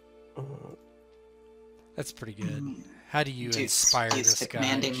want. That's pretty good. Mm. How do you inspire Jude's this the guy?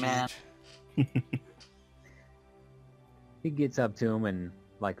 commanding man. Jude? He gets up to him, and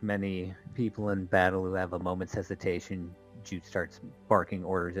like many people in battle who have a moment's hesitation, Jute starts barking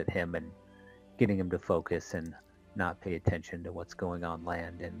orders at him and getting him to focus and not pay attention to what's going on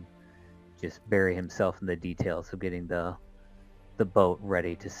land and just bury himself in the details of getting the boat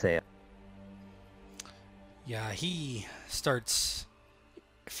ready to sail. Yeah, he starts...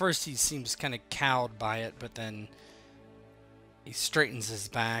 First he seems kind of cowed by it, but then he straightens his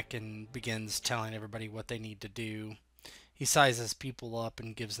back and begins telling everybody what they need to do. He sizes people up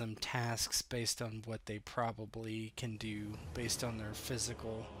and gives them tasks based on what they probably can do, based on their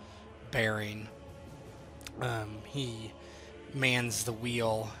physical bearing. He mans the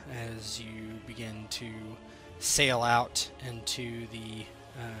wheel as you begin to sail out into the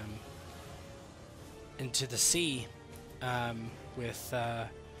sea, with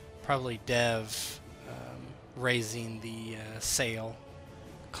probably Dev raising the sail,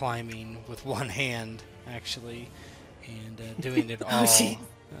 climbing with one hand actually, and doing it all.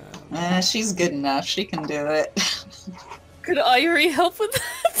 She's good enough. She can do it. Could Eiry help with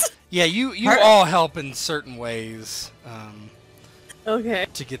that? Yeah, you all help in certain ways Okay.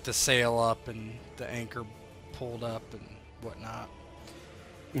 to get the sail up and the anchor pulled up and whatnot.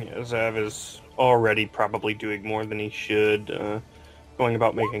 Yeah, Zav is already probably doing more than he should, going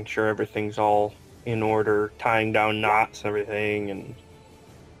about making sure everything's all in order, tying down knots and everything, and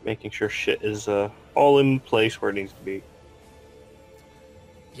making sure shit is all in place where it needs to be.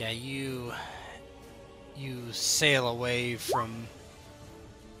 Yeah, you sail away from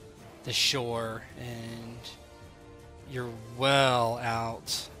the shore, and you're well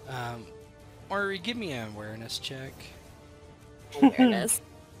out. Or give me an awareness check. Awareness.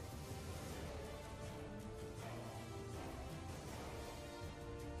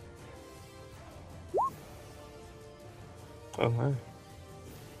 Oh my.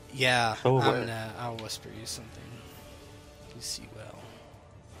 Yeah, So aware. I'll whisper you something. You see well.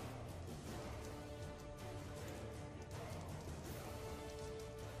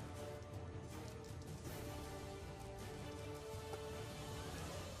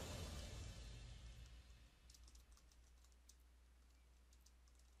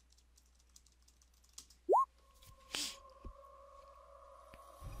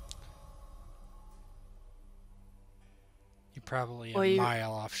 You're probably a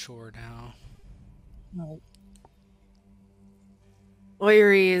mile offshore now.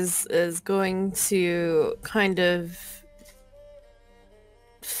 Eiry is going to kind of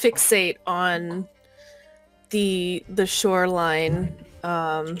fixate on the shoreline,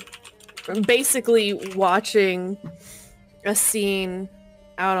 basically watching a scene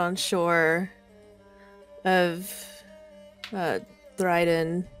out on shore of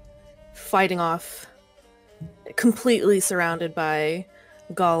Dryden fighting off, completely surrounded by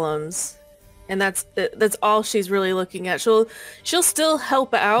golems. And that's all she's really looking at. She'll still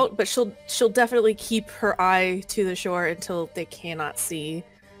help out, but she'll definitely keep her eye to the shore until they cannot see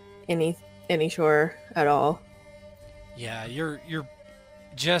any shore at all. Yeah, you're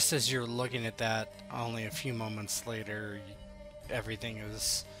just as you're looking at that. Only a few moments later, everything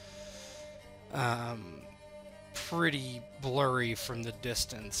is pretty blurry from the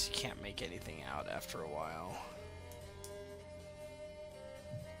distance. You can't make anything out after a while.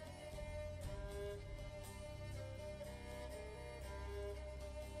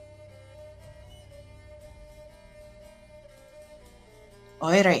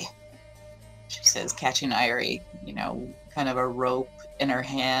 Eiry, she says, catching Eiry, kind of a rope in her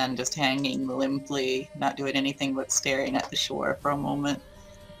hand, just hanging limply, not doing anything but staring at the shore for a moment.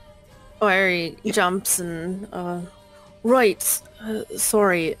 Eiry jumps and, right,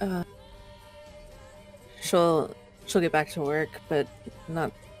 sorry, she'll get back to work, but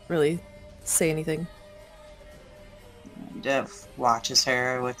not really say anything. Dev watches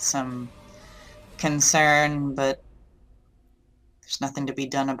her with some concern, but there's nothing to be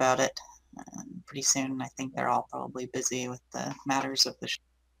done about it. Pretty soon, I think they're all probably busy with the matters of the show.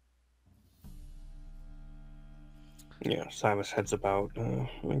 Yeah, Zavis heads about.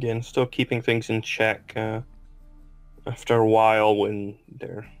 Again, still keeping things in check. After a while, when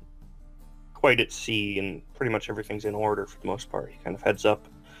they're quite at sea and pretty much everything's in order for the most part, he kind of heads up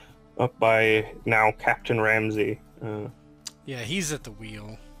by now Captain Ramsey. Yeah, he's at the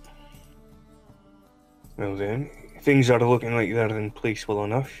wheel. Well then, things are looking like they're in place well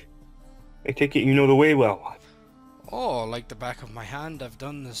enough. I take it you know the way well. Oh, like the back of my hand. I've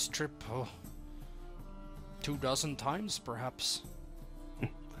done this trip 24 times, perhaps.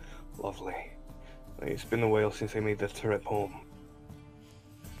 Lovely. It's been a while since I made the trip home.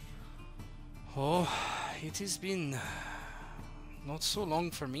 Oh, it has been not so long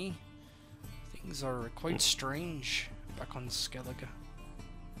for me. Things are quite strange back on Skellige.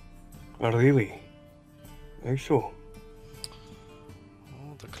 Oh, really? How so?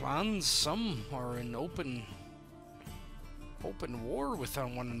 Oh, the clans, some are in open war with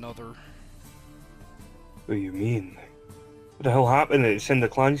one another. What do you mean? What the hell happened to send the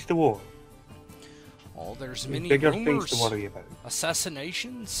clans to war? Oh, there's many bigger rumors, things to worry about.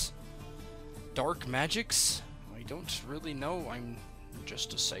 assassinations, dark magics. I don't really know. I'm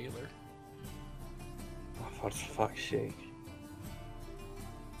just a sailor. Oh, for fuck's sake.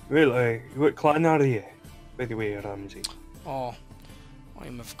 Well, what clan are you, by the way, Ramsey? Oh,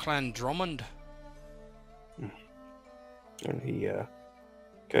 I'm of Clan Drummond. And he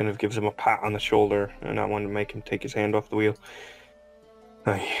kind of gives him a pat on the shoulder, and I want to make him take his hand off the wheel.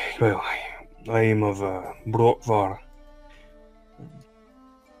 I'm of Brockvar.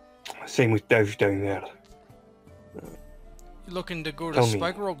 Same with Dev down there. You looking to go to Tell me.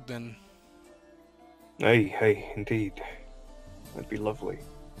 Spagrog then? Aye, indeed. That'd be lovely.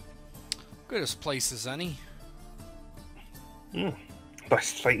 Good as place as any.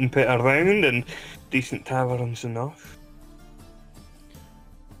 Best fighting pit around and decent taverns enough.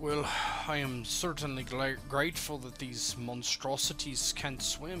 Well, I am certainly grateful that these monstrosities can't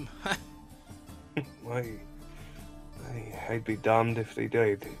swim. I'd be damned if they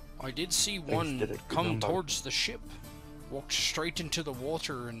did. I did see Thanks one to the come number. towards the ship, walked straight into the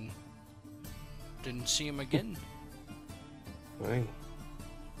water, and didn't see him again. Aye.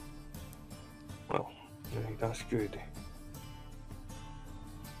 Well, aye, that's good.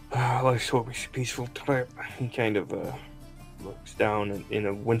 Let's hope it's a peaceful trip. He kind of looks down in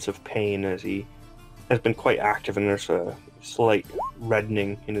a wince of pain as he has been quite active, and there's a slight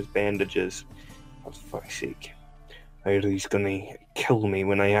reddening in his bandages. For fuck's sake. Eiry's gonna kill me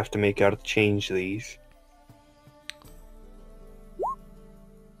when I have to make her change these.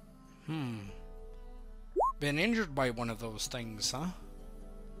 Been injured by one of those things, huh?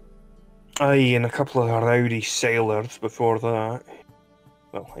 Aye, and a couple of rowdy sailors before that.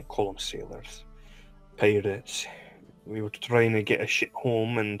 Well, I call them sailors. Pirates. We were trying to get a ship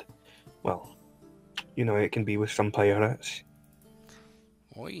home, and, well, you know how it can be with some pirates.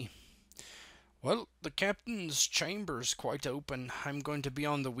 Oi. Well, the captain's chamber's quite open. I'm going to be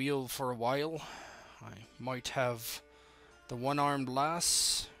on the wheel for a while. I might have the one-armed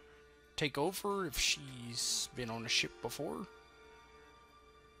lass take over if she's been on a ship before.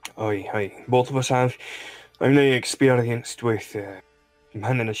 Aye, aye. Both of us have. I'm not experienced with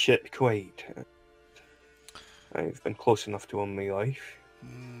manning a ship quite. I've been close enough to in my life.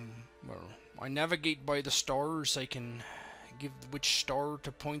 Well, I navigate by the stars. I can give which star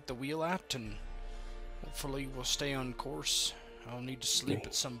to point the wheel at, and hopefully we'll stay on course. I'll need to sleep Yeah.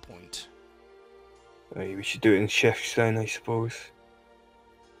 at some point. Aye, we should do it in shifts then, I suppose.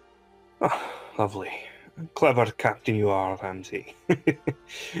 Oh, lovely. Clever captain you are, Ramsay. And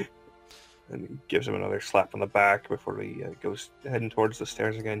he gives him another slap on the back before he goes heading towards the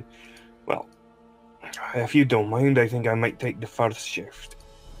stairs again. Well, if you don't mind, I think I might take the first shift.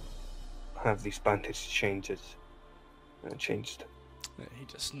 Have these bandage changes changed. He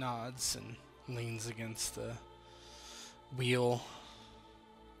just nods and leans against the wheel.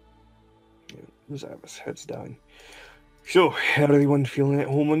 Yeah, Zavis heads down. So, everyone feeling at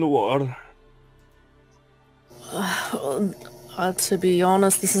home on the water? To be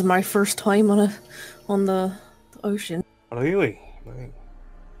honest, this is my first time on the ocean. Really? Right.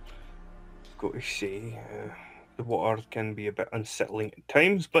 Got to say, the water can be a bit unsettling at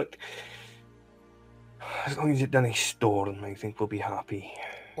times, but as long as it doesn't storm, I think we'll be happy.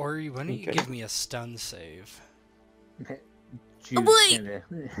 Ori, why don't you Okay. give me a stun save? Jude boy! kinda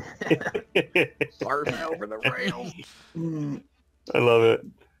barfing over the rail. I love it.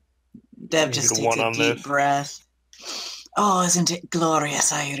 Dev You just get a takes one a on deep this. breath. Oh, isn't it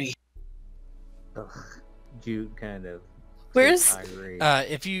glorious, Eiry? Ugh. Jude kind of. Where's- takes Eiry.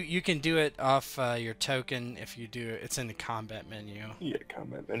 If you can do it off your token. If you do it, it's in the combat menu. Yeah,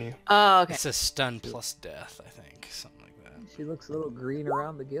 combat menu. Oh, okay. It says stun plus death, I think, something like that. She looks a little green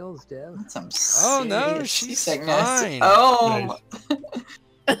around the gills, Dev. Some Oh, no, serious she's sickness. fine. Oh,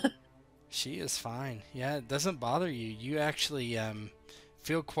 She is fine. Yeah, it doesn't bother you. You actually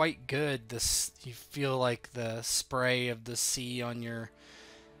feel quite good. You feel like the spray of the sea on your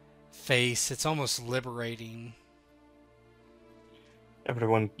face. It's almost liberating.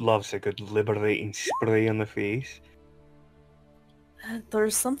 Everyone loves a good liberating spray on the face.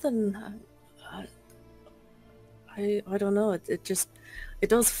 There's something. I don't know. It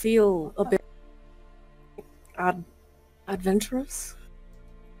does feel a bit adventurous.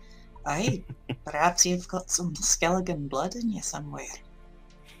 aye. Perhaps you've got some skeleton blood in you somewhere.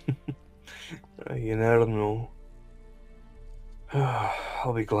 You never know.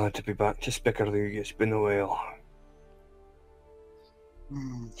 I'll be glad to be back to Spickerloo. It's been a while.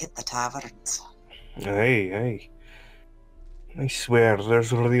 Hit the taverns. Aye, aye. I swear,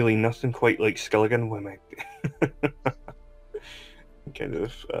 there's really nothing quite like Skilligan women. Kind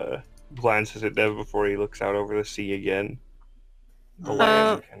of glances at Dev before he looks out over the sea again. The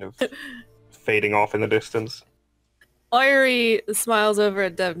land kind of fading off in the distance. Eiry smiles over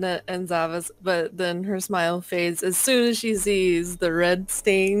at Devnet and Zavis, but then her smile fades as soon as she sees the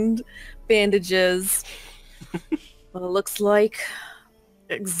red-stained bandages. Well, it looks like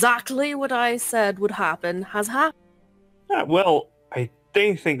exactly what I said would happen has happened. Well, I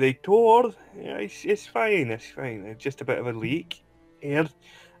don't think they tore. Yeah, it's fine, it's fine. It's just a bit of a leak here,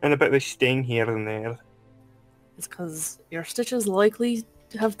 and a bit of a sting here and there. It's because your stitches likely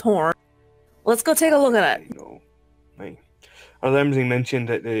to have torn. Let's go take a look at it. I know. Aye. Our Ramsay mentioned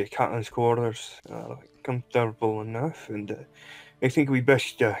that the captain's quarters are comfortable enough, and I think we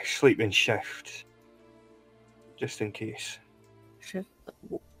best sleep in shifts, just in case. Shift.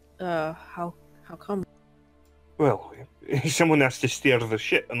 How come? Well, someone has to steer the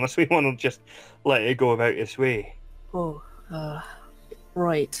ship, unless we want to just let it go about its way. Oh,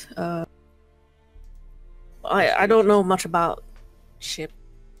 right. I don't know much about ship.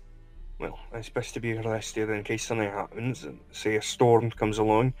 Well, it's best to be rested in case something happens, and say a storm comes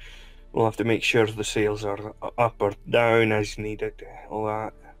along. We'll have to make sure the sails are up or down as needed, all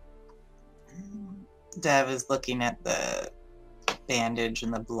that. Dev is looking at the bandage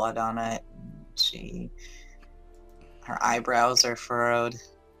and the blood on it. Her eyebrows are furrowed.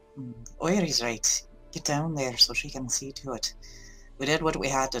 Eiry's right. Get down there so she can see to it. We did what we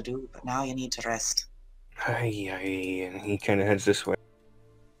had to do, but now you need to rest. Aye, and he kind of heads this way.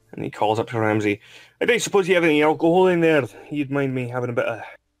 And he calls up to Ramsay. I don't suppose you have any alcohol in there? You'd mind me having a bit of...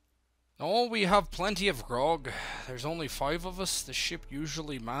 Oh, we have plenty of grog. There's only 5 of us. The ship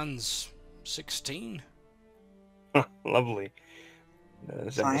usually mans 16. Lovely.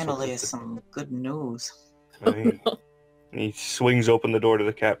 Finally, some good news. Aye. He swings open the door to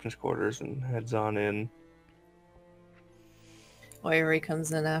the captain's quarters and heads on in. Eiry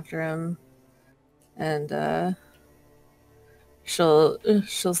comes in after him, and she'll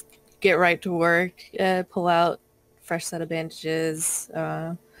get right to work, pull out fresh set of bandages,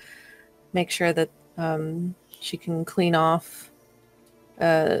 make sure that she can clean off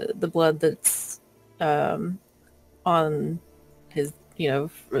the blood that's on his,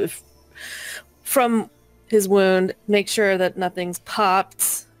 from his wound, make sure that nothing's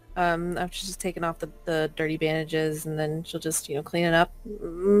popped after she's taken off the dirty bandages, and then she'll just clean it up,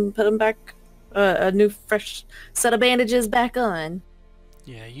 put them back, a new fresh set of bandages back on.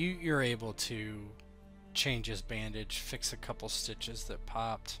 Yeah, you're able to change his bandage, fix a couple stitches that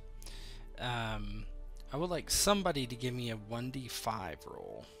popped. I would like somebody to give me a 1d5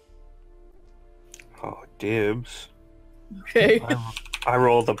 roll. Oh, dibs. Okay. I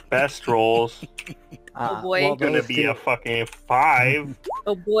roll the best rolls. Oh boy. While It's gonna those be two- a fucking 5.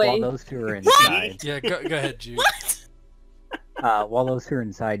 Oh boy. While those two are inside, Yeah, go ahead, Jude. while those two are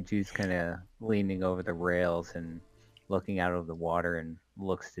inside, Jude's kind of leaning over the rails and looking out over the water, and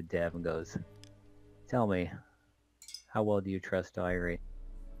looks to Dev and goes, "Tell me, how well do you trust Eiry?"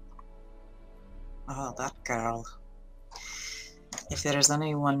 Oh, that girl. If there is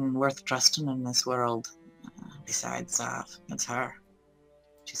anyone worth trusting in this world, besides Zav, it's her.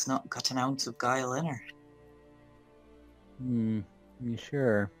 She's not got an ounce of guile in her. You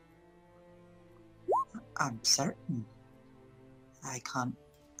sure? I'm certain. I can't.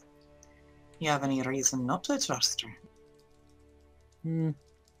 You have any reason not to trust her?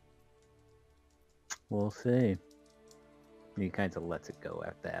 We'll see. He kind of lets it go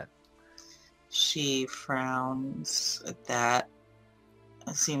at that. She frowns at that.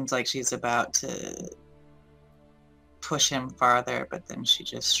 It seems like she's about to push him farther, but then she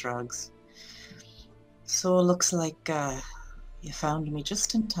just shrugs. So it looks like you found me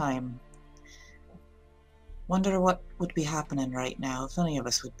just in time. Wonder what would be happening right now, if any of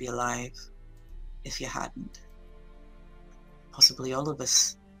us would be alive, if you hadn't. Possibly all of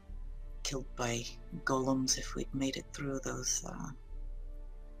us killed by golems if we'd made it through those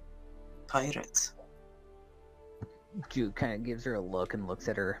pirates. Jude kind of gives her a look and looks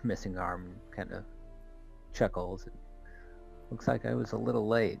at her missing arm and kind of chuckles. Looks like I was a little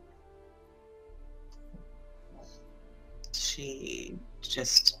late. She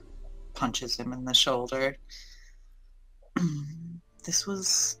just punches him in the shoulder. This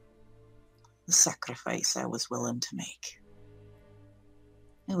was the sacrifice I was willing to make.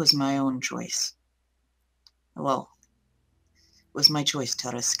 It was my own choice. Well, it was my choice to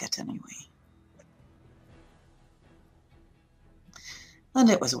risk it anyway. And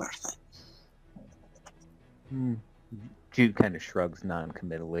it was worth it. Jude kind of shrugs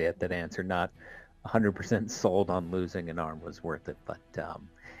non-committally at that answer, not 100% sold on losing an arm was worth it, but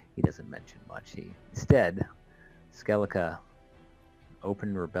he doesn't mention much. Instead, Skellige,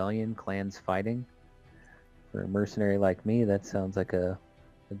 open rebellion, clans fighting. For a mercenary like me, that sounds like a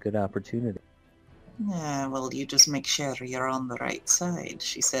good opportunity. Yeah, well, you just make sure you're on the right side,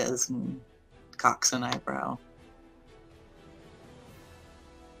 she says, and cocks an eyebrow.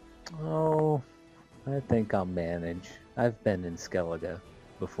 Oh, I think I'll manage. I've been in Skellige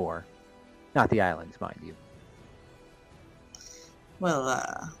before. Not the islands, mind you.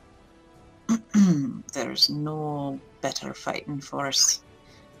 Well, there's no better fighting force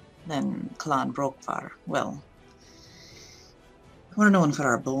than Clan Brokvar. Well, we're known for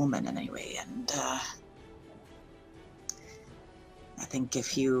our bowmen anyway, and I think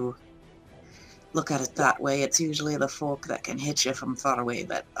if you look at it that way, it's usually the folk that can hit you from far away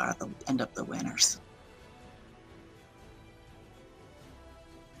that end up the winners.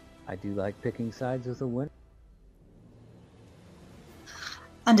 I do like picking sides with a winner.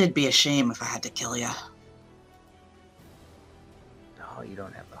 And it'd be a shame if I had to kill you. Oh, you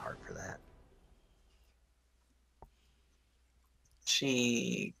don't have the heart for that.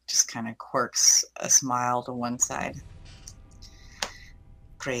 She just kind of quirks a smile to one side.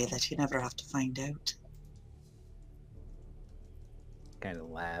 Pray that you never have to find out. Kind of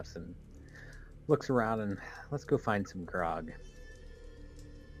laughs and looks around and let's go find some grog.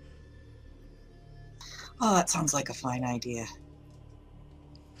 Oh, that sounds like a fine idea.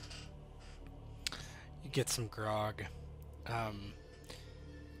 You get some grog.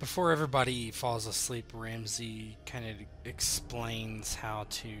 Before everybody falls asleep, Ramsey kind of explains how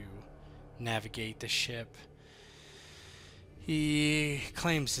to navigate the ship. He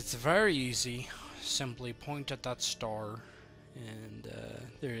claims it's very easy. Simply point at that star, and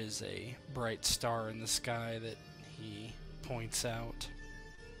there is a bright star in the sky that he points out.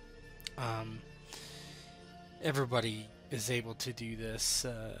 Everybody is able to do this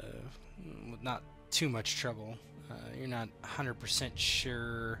with not too much trouble. You're not 100%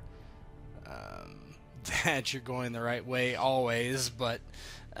 sure that you're going the right way always, but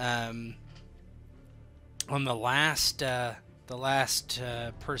on the last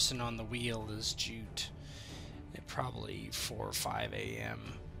person on the wheel is Jute. At probably 4 or 5 a.m.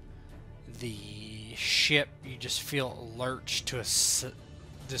 The ship, you just feel lurch to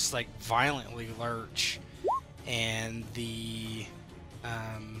just like violently lurch, and the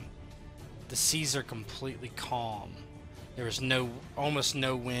seas are completely calm. There was almost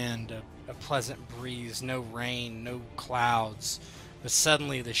no wind, a pleasant breeze, no rain, no clouds. But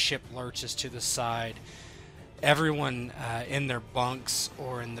suddenly the ship lurches to the side. Everyone in their bunks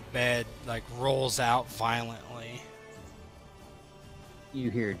or in the bed like rolls out violently.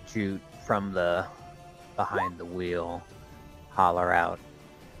 You hear Jute from behind the wheel holler out,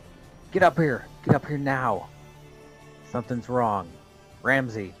 Get up here now. Something's wrong.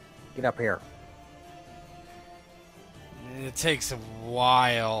 Ramsey, get up here. It takes a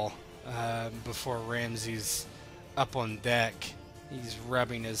while before Ramsey's up on deck. He's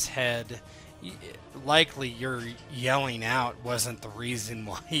rubbing his head. Likely your yelling out wasn't the reason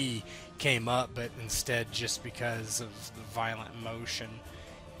why he came up, but instead just because of the violent motion.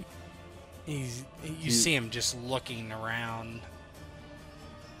 You see him just looking around.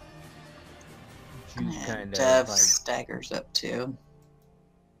 Dev staggers up too.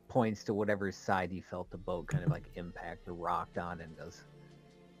 Points to whatever side he felt the boat kind of like impact or rocked on and goes,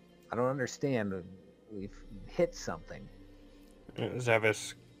 I don't understand. We've hit something.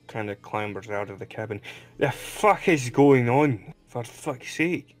 Zavis kind of clambers out of the cabin. The fuck is going on? For fuck's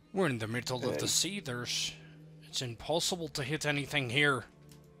sake. We're in the middle of the sea. It's impossible to hit anything here.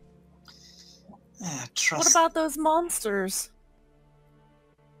 What about those monsters?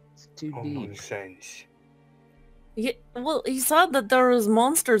 It's too deep. Nonsense. Yeah, well, he said that there was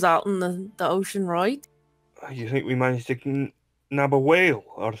monsters out in the ocean, right? You think we managed to nab a whale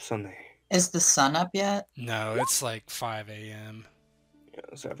or something? Is the sun up yet? No, it's like 5 a.m. Yeah,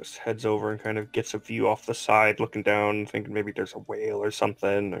 Zavis heads over and kind of gets a view off the side, looking down, thinking maybe there's a whale or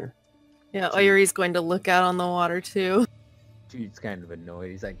something. Or Yeah, Eiry's going to look out on the water too. Jude's kind of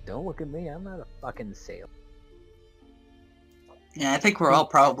annoyed. He's like, don't look at me. I'm not a fucking sailor. Yeah, I think we're all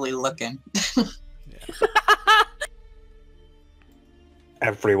probably looking. Yeah.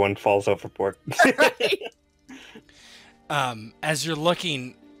 Everyone falls overboard. Right. As you're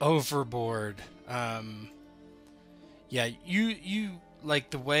looking overboard, yeah, you like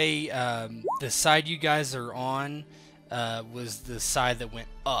the way the side you guys are on was the side that went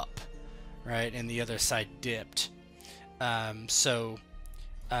up, right, and the other side dipped. So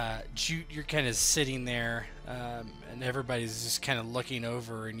Jute, you're kind of sitting there, and everybody's just kind of looking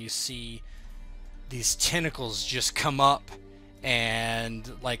over, and you see these tentacles just come up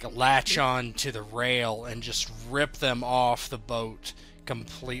and like latch on to the rail and just rip them off the boat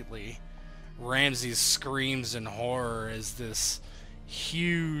completely. Ramsey screams in horror as this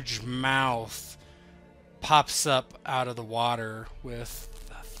huge mouth pops up out of the water with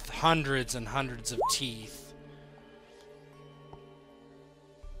hundreds and hundreds of teeth.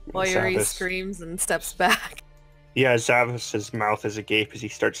 Eiry Zavis. screams and steps back. Yeah, Zavis's mouth is agape as he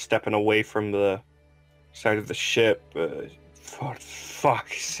starts stepping away from the side of the ship. For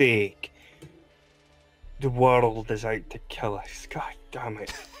fuck's sake. The world is out to kill us. God damn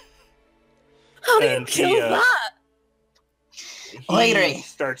it. How do you And kill he, that? Eiry. He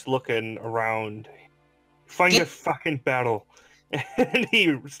starts looking around. Find a fucking barrel. And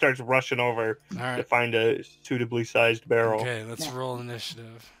he starts rushing over All to right. find a suitably sized barrel. Okay, let's roll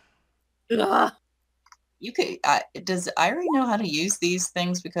initiative. Ugh. You could. Does Eiry know how to use these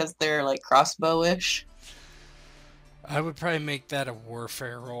things because they're like crossbow-ish? I would probably make that a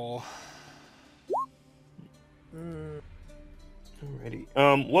warfare roll. Alrighty.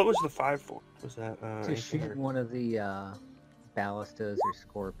 What was the 5 for? Was that To shoot one of the ballistas or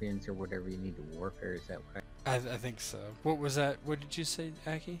scorpions or whatever you need to warfare. Is that what I think so. What was that? What did you say,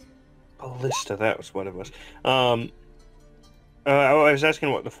 Aki? Ballista, that was what it was. I was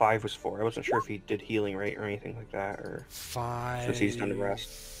asking what the 5 was for. I wasn't sure if he did healing rate or anything like that, or 5. since he's done the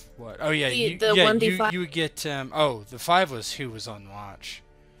rest. What? Oh yeah, The 1d5? you would get. The 5 was who was on watch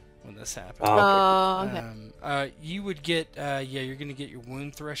when this happened. Oh, Okay. You would get. You're gonna get your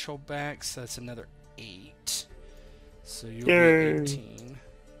wound threshold back, so that's another 8. So you'll Yay. get 18.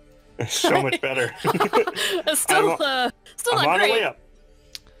 So much better. Still I'm not on the great. way up.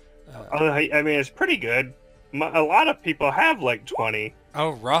 I mean, it's pretty good. A lot of people have like 20.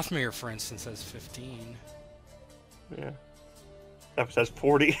 Oh, Rothmere, for instance, has 15. Yeah. That says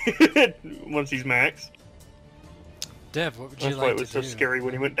 40 once he's maxed. Dev, what would you That's like why to it was do? so scary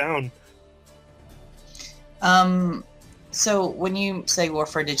when he went down. So when you say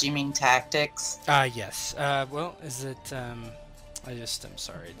warfare, did you mean tactics? Yes. Well, is it? I'm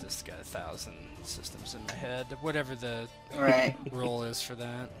sorry. Just got 1,000 systems in my head. Whatever the Right. rule is for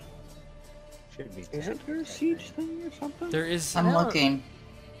that. should be? Isn't there a siege thing or something? There is. I'm looking.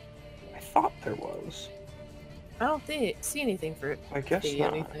 I thought there was. I don't see anything for it. I guess See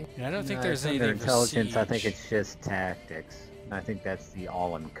not. anything. Yeah, I don't think No, there's it's under anything for intelligence. I think siege. it's just tactics. And I think that's the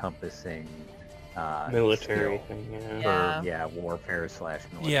all-encompassing Military skill thing, yeah. Yeah. for warfare / military.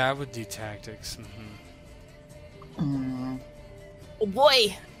 Yeah, I would do tactics. Oh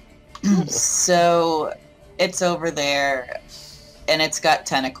boy! So it's over there, and it's got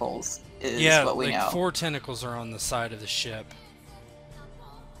tentacles. Is Yeah, what we like know. 4 tentacles are on the side of the ship.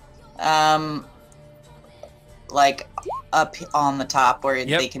 Like up on the top where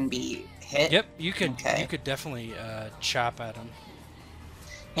Yep. they can be hit. Yep, you could Okay. definitely chop at them.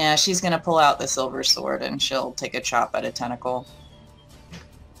 Yeah, she's gonna pull out the silver sword and she'll take a chop at a tentacle.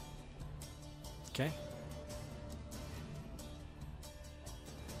 Okay.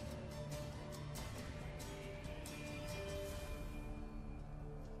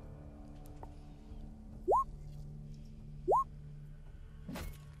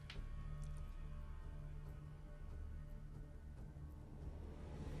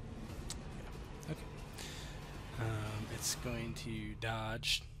 Okay. It's going to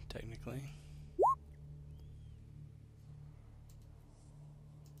dodge, technically.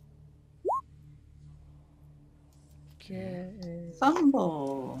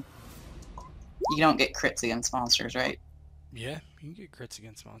 Fumble. You don't get crits against monsters, right? Yeah, you can get crits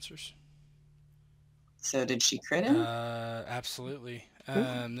against monsters. So did she crit him? Absolutely.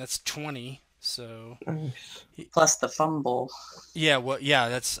 That's 20. So Nice. Plus the fumble. yeah, well, yeah,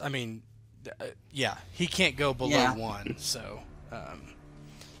 that's. I mean, yeah, he can't go below Yeah. 1. So,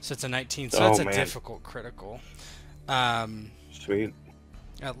 so it's a 19. So Oh, that's a man. difficult critical. Sweet.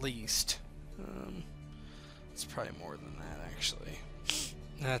 At least. It's probably more than that, actually.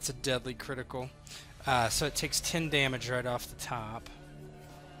 That's a deadly critical. So it takes 10 damage right off the top.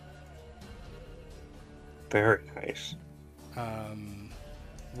 Very nice.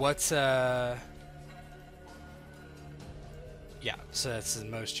 What's yeah, so that's the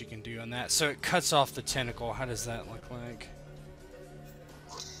most you can do on that. So it cuts off the tentacle. How does that look like?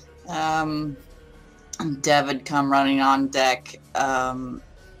 Dev had come running on deck.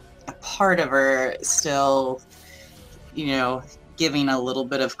 A part of her still, giving a little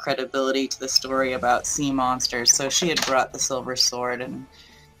bit of credibility to the story about sea monsters. So she had brought the silver sword, and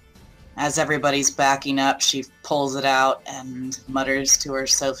as everybody's backing up, she pulls it out and mutters to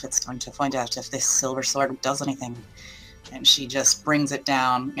herself, "It's going to find out if this silver sword does anything." And she just brings it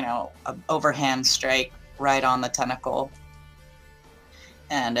down, a overhand strike right on the tentacle.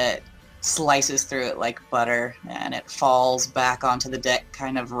 And it slices through it like butter, and it falls back onto the deck,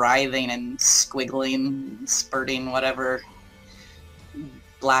 kind of writhing and squiggling, spurting whatever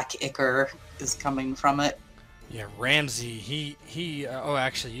black ichor is coming from it. Yeah, Ramsey, he oh,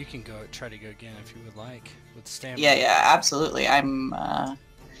 actually, you can try to go again if you would like with stamina. Yeah, absolutely.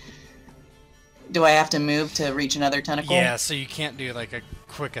 Do I have to move to reach another tentacle? Yeah, so you can't do like a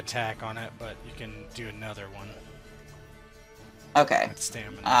quick attack on it, but you can do another one Okay. with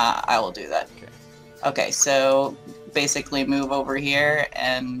stamina. I will do that. Okay. Okay, so basically move over here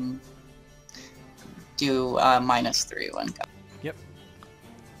and do -3 when come. Yep.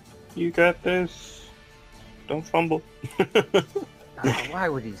 You got this. Don't fumble. Why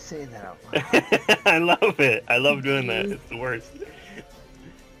would you say that out loud? I love it. I love doing that. It's the worst.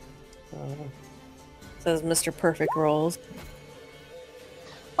 Says Mr. Perfect rolls.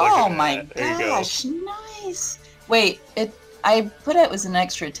 Oh at my that. There you go. gosh, nice. Wait, I put it was an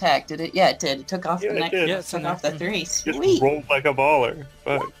extra attack, did it? Yeah, it did. It took off Yeah, the it next did. Yeah, it's took in off there. the 3. Just Sweet. rolled like a baller.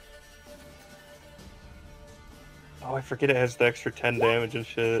 But Oh, I forget it has the extra 10 damage and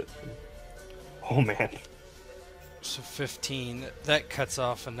shit. Oh, man. So 15. That cuts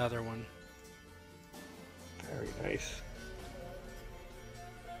off another one. Very nice.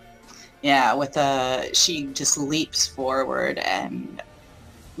 Yeah, she just leaps forward and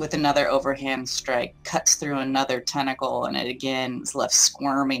with another overhand strike cuts through another tentacle, and it again is left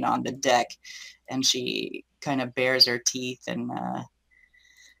squirming on the deck, and she kind of bares her teeth and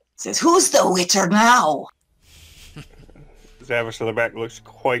says, "Who's the witter now?" Zavis on the back looks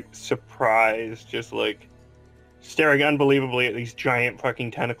quite surprised, just like staring unbelievably at these giant fucking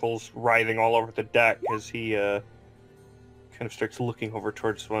tentacles writhing all over the deck as he kind of starts looking over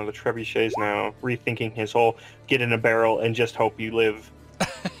towards one of the trebuchets now, rethinking his whole get in a barrel and just hope you live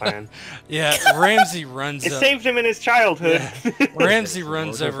plan. Yeah, Ramsey runs It up. saved him in his childhood. Yeah. Ramsey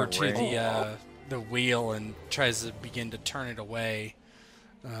runs over to the wheel and tries to begin to turn it away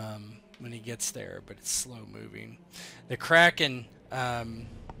when he gets there, but it's slow moving. The Kraken, another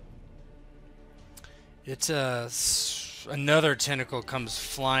tentacle comes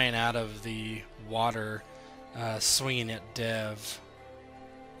flying out of the water, swinging at Dev.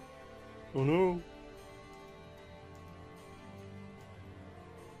 Oh no.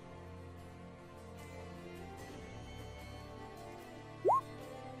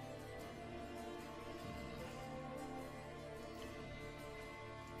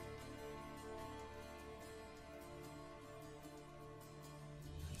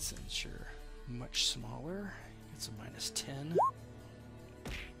 Since you're much smaller, it's a -10.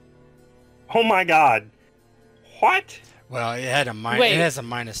 Oh my god. What? Well, it had a Wait. it has a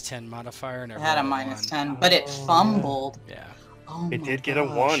 -10 modifier and It had a -10, but it fumbled. Yeah. Oh It my did get a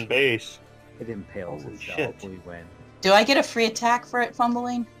gosh. 1 base. It impales Holy itself. shit. We win. Do I get a free attack for it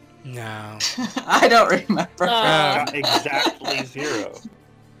fumbling? No. I don't remember. Got exactly 0.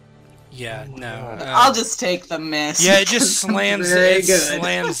 Yeah, Oh my no. God. I'll just take the miss. Yeah, it just slams. Very It good.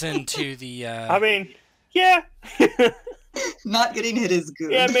 slams into the. I mean, yeah. Not getting hit is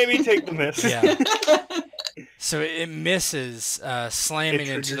good. Yeah, maybe take the miss. Yeah. So it misses, slamming It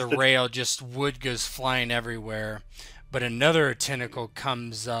into the triggers the- rail. Just wood goes flying everywhere. But another tentacle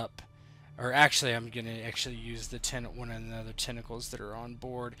comes up, or actually, I'm gonna use one of the other tentacles that are on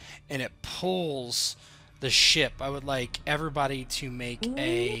board, and it pulls the ship. I would like everybody to make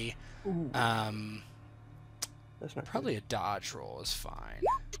a, That's not probably a dodge roll is fine.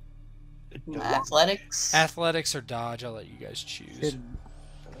 good. Athletics. Athletics or dodge, I'll let you guys choose. Which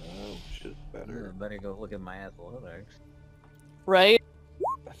is better. Better go look at my athletics. Right?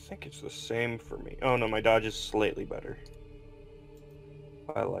 I think it's the same for me. Oh no, my dodge is slightly better.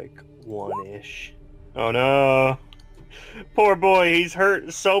 By like 1-ish. Oh no. Poor boy, he's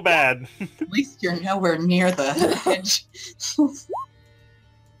hurt so bad. At least you're nowhere near the edge.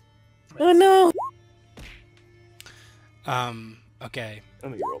 Oh no. Okay.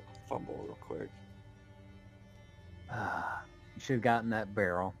 Let me roll fumble real quick. You should have gotten that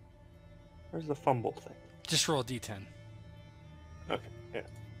barrel. Where's the fumble thing? Just roll a d10. Okay, yeah.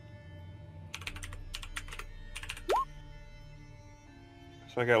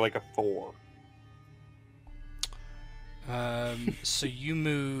 So I got like a 4. So you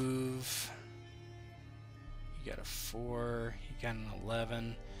move. You got a 4. You got an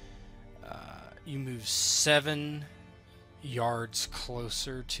 11. You move 7 yards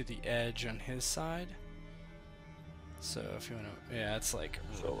closer to the edge on his side. So if you want to, yeah, it's like,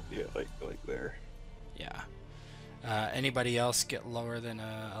 So yeah, like there. yeah. Anybody else get lower than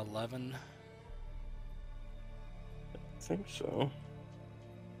 11? I think so.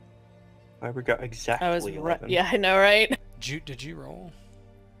 I got exactly I was 11. right. Yeah, I know, right? Jute, did you roll?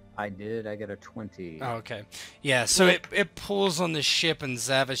 I did. I got a 20. Oh, okay. Yeah, so it pulls on the ship, and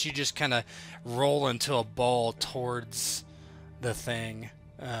Zavis, you just kind of roll into a ball towards the thing.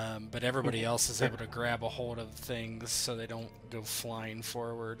 But everybody else is able to grab a hold of things so they don't go flying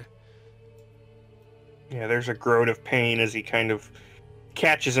forward. Yeah, there's a groan of pain as he kind of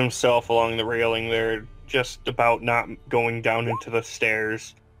catches himself along the railing there, just about not going down into the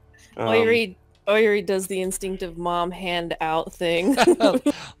stairs. Eiry does the instinctive mom hand out thing.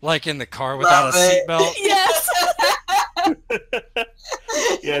 Like in the car without a seatbelt. Yes.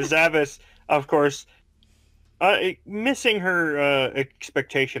 Yeah, Zavis, of course, missing her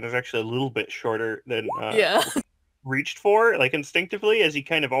expectation is actually a little bit shorter than Yeah. reached for, like instinctively, as he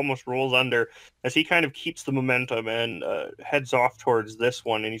kind of almost rolls under, as he kind of keeps the momentum and heads off towards this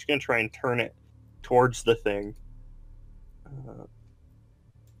one, and he's going to try and turn it towards the thing.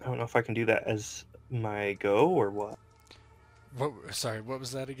 I don't know if I can do that as my go or what. Sorry, what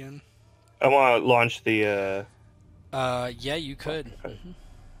was that again? I want to launch the Yeah, you could.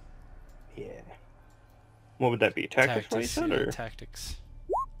 Yeah. What would that be? Tactics, Tactics, right? yeah, Or tactics.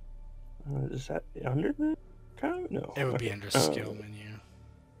 is that under the kind of? No. It would be okay. under skill menu.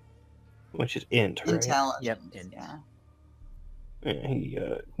 Which is int, right? Intelligence. Yep, int. Yeah. Yeah,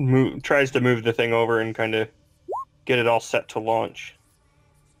 he tries to move the thing over and kind of get it all set to launch.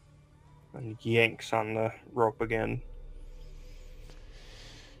 And yanks on the rope again.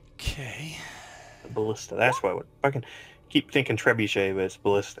 Okay. The ballista. That's why I would fucking keep thinking trebuchet, but it's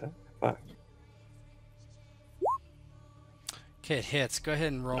ballista. Fuck. Okay, it hits. Go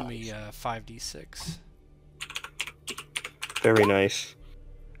ahead and roll me Nice. 5d6. Very nice.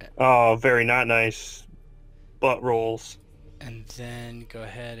 Oh, very not nice. Butt rolls. And then go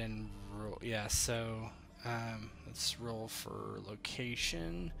ahead and roll. Yeah, so let's roll for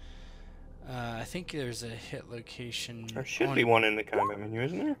location. I think there's a hit location. There should be one in the combat menu,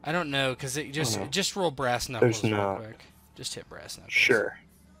 isn't there? I don't know, because it just roll brass There's knuckles real not. quick. Just hit brass knuckles. Sure.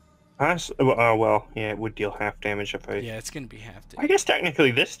 Well, yeah, it would deal half damage if I... Yeah, it's going to be half I guess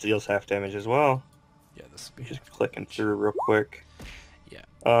technically this deals half damage as well. Yeah, this will be Just half clicking damage. through real quick. Yeah.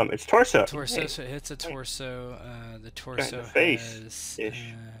 It's torso. Torso, Hey. so it hits a torso. The torso face, has... ish.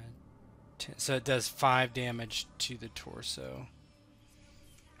 So it does 5 damage to the torso.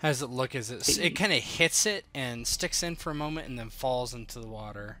 How does it look? It kind of hits it and sticks in for a moment and then falls into the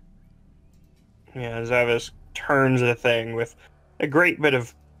water. Yeah, Zavis turns the thing with a great bit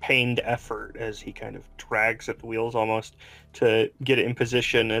of pained effort as he kind of drags at the wheels almost to get it in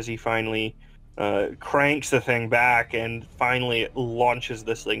position as he finally cranks the thing back and finally it launches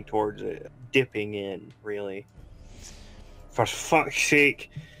this thing towards it, dipping in, really. For fuck's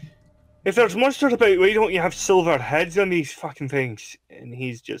sake. If there's monsters about, why don't you have silver heads on these fucking things? And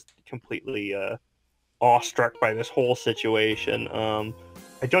he's just completely awestruck by this whole situation.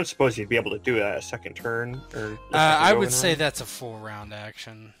 I don't suppose you'd be able to do that a second turn, or I would say that's a full round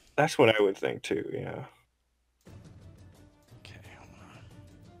action. That's what I would think too. Yeah. Okay, hold on.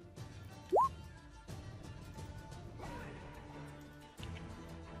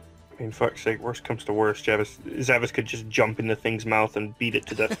 I mean, fuck's sake, worst comes to worst, Zavis could just jump in the thing's mouth and beat it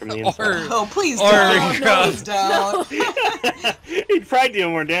to death from the inside. Oh, please or- don't. No. Please don't. He'd probably deal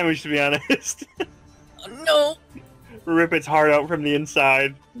more damage, to be honest. No. Rip its heart out from the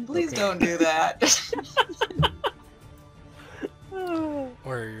inside. Please don't do that.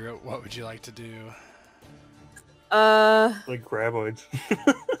 Or what would you like to do? Like graboids.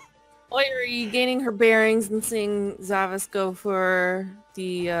 Eiry gaining her bearings and seeing Zavis go for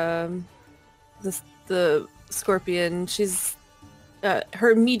the scorpion. She's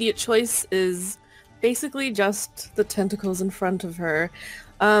her immediate choice is basically just the tentacles in front of her,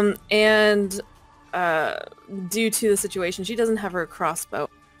 and due to the situation, she doesn't have her crossbow.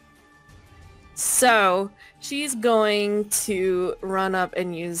 So she's going to run up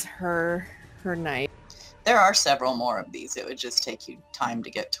and use her knife. There are several more of these. It would just take you time to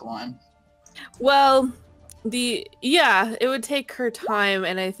get to one. Well, it would take her time,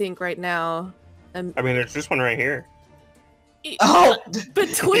 and I think right now, I mean, there's this one right here. Oh!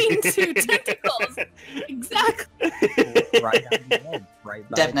 between two tentacles, exactly. Right on the edge, right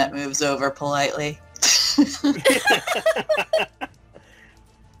by Devnet moves over politely.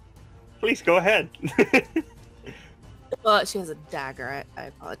 Please go ahead. Well, she has a dagger. I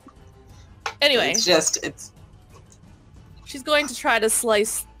apologize. Anyway, It's she's going to try to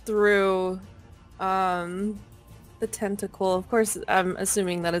slice through the tentacle. Of course, I'm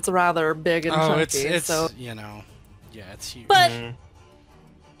assuming that it's rather big and chunky. it's so, it's huge. but Mhm.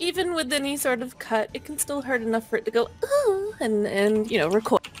 even with any sort of cut, it can still hurt enough for it to go and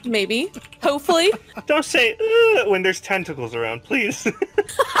recoil. Maybe, hopefully. Don't say when there's tentacles around, please.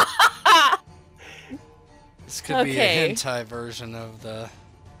 This could be Okay. a hentai version of the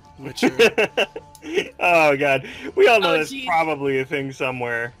Witcher. Oh god, we all know Oh, that's geez. probably a thing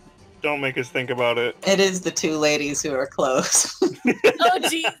somewhere. Don't make us think about it. It is the two ladies who are close. Oh,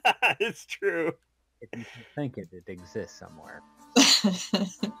 geez. It's true. If you can think it exists somewhere.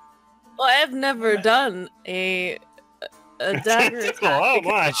 Well, I've never done a dagger Tentacle, attack. oh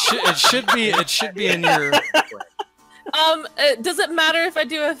because- my. It should be in your does it matter if I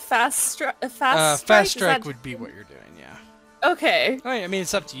do a fast strike? fast Is strike that- would be what you're doing. Yeah. Okay. I mean,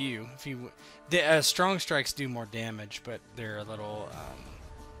 it's up to you. If you, the strong strikes do more damage, but they're a little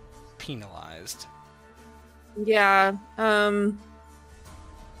penalized. Yeah. But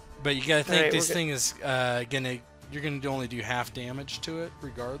you gotta think Alright, this we're thing is you're gonna only do half damage to it,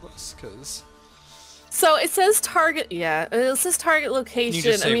 regardless, because So it says target. Yeah, it says target you location.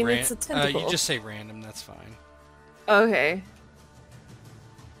 just I say mean, it's a tentacle. you just say random. That's fine. Okay.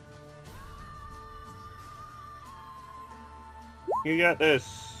 You got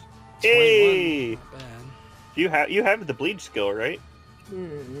this. 21, Hey! not bad. You have the bleed skill, right?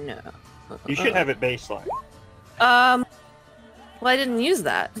 No. You should have it baseline. Well, I didn't use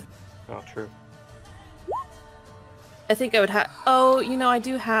that. Oh, true. I think I would have. Oh, you know, I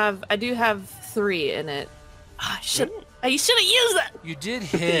do have 3 in it. I should have used that. You did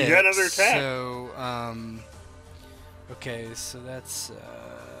hit. You got another attack. So, okay, so that's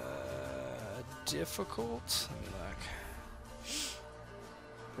difficult. Let me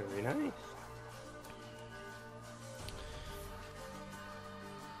look. Very nice.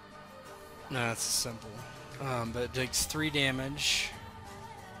 No, that's simple. But it takes 3 damage.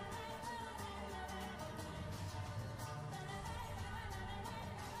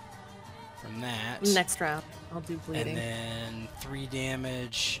 From that. Next round, I'll do bleeding. And then 3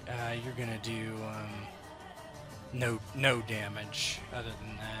 damage. You're gonna do no damage other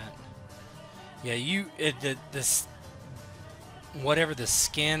than that. Yeah, this whatever the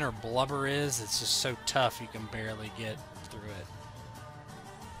skin or blubber is, it's just so tough you can barely get through it.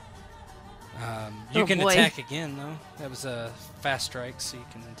 You can attack again though. That was a fast strike, so you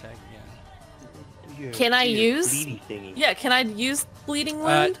can attack again. Can I use? Bleedy thingy. Yeah, can I use bleeding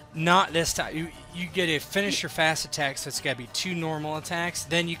wound? Not this time. You get to finish your fast attack, so it's got to be 2 normal attacks.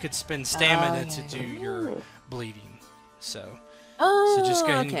 Then you could spend stamina to do your bleeding. So just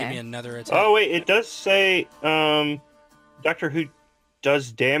go ahead and give me another attack. Oh wait, it does say Doctor Who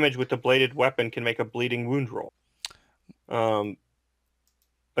does damage with the bladed weapon can make a bleeding wound roll.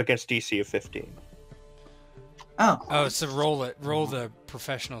 Against DC of 15. Oh. So roll the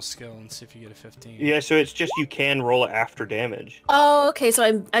professional skill and see if you get a 15. Yeah, so it's just you can roll it after damage. Oh, okay.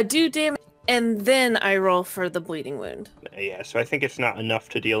 So I do damage and then I roll for the bleeding wound. Yeah, so I think it's not enough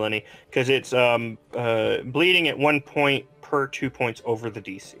to deal any because it's bleeding at 1 point per 2 points over the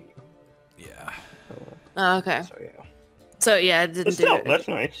DC. Yeah. Okay. So yeah. So yeah, I didn't But do still, it. that's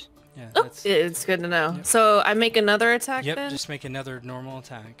nice. Yeah. Oh, it's good to know. Yep. So I make another attack Yep. then? Just make another normal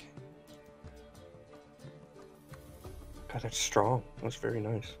attack. God, that's strong. That's very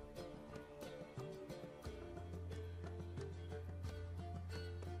nice.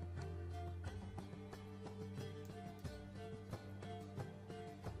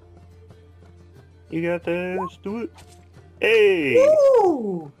 You got this. Do it. Hey!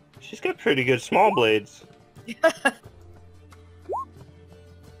 Ooh. She's got pretty good small blades.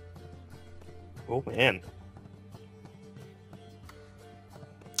 Oh, man.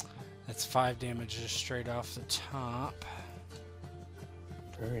 That's 5 damage just straight off the top.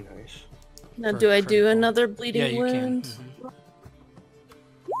 Very nice. Now, For do I do critical. another bleeding Yeah, you wound? can. Mhm.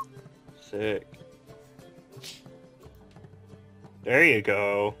 Sick. There you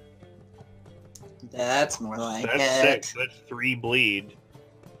go. That's more like That's it. 6. That's 3 bleed.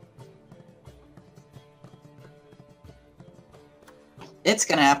 It's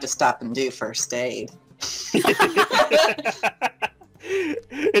gonna have to stop and do first aid.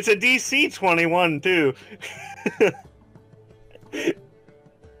 It's a DC 21 too.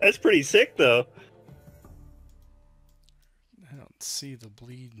 That's pretty sick though. I don't see the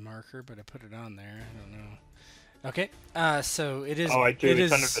bleed marker, but I put it on there. I don't know. Okay, so it is. Oh, I do. It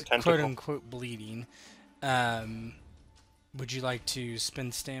It's is under the tentacle. quote unquote bleeding. Would you like to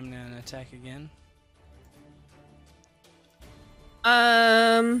spend stamina and attack again?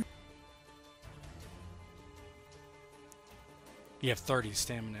 You have 30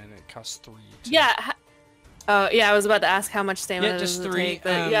 stamina and it costs 3. too. Yeah. Yeah, I was about to ask how much stamina Yeah, does just it 3. take,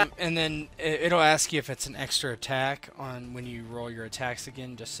 but yeah. And then it'll ask you if it's an extra attack on when you roll your attacks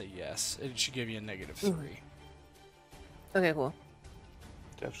again. Just say yes. It should give you a -3. Okay, cool.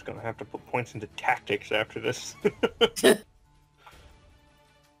 Dev's gonna have to put points into tactics after this. The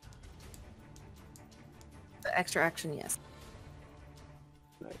extra action, yes.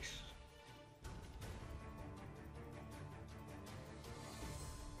 Nice.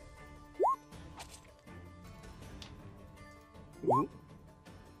 Ooh.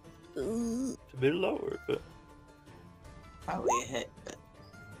 It's a bit lower, but Probably a hit, but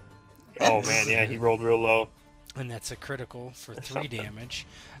oh man, yeah, he rolled real low. And that's a critical for That's 3 something. damage.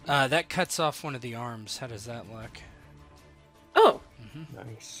 That cuts off one of the arms. How does that look? Oh,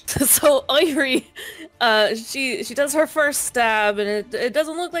 Nice. so Eiry, she does her first stab, and it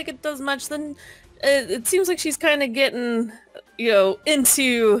doesn't look like it does much. Then it seems like she's kind of getting,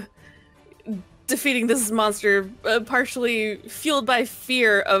 into defeating this monster, partially fueled by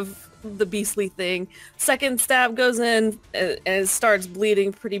fear of the beastly thing. Second stab goes in and it starts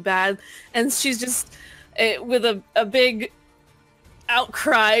bleeding pretty bad, and she's just with a big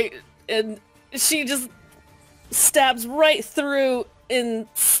outcry, and she just stabs right through and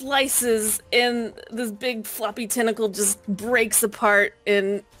slices, and this big floppy tentacle just breaks apart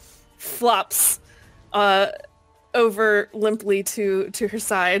and flops over limply to her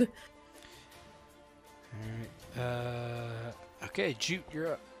side. Alright. Okay, Jute,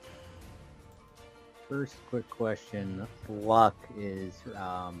 you're up. First quick question. Luck is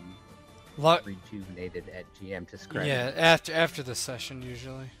Luck. rejuvenated at GM discretion. Yeah, after the session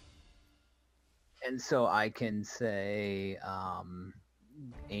usually. And so I can say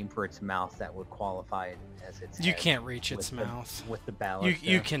aim for its mouth. That would qualify it as its You head can't reach its with the- mouth. with the ballast.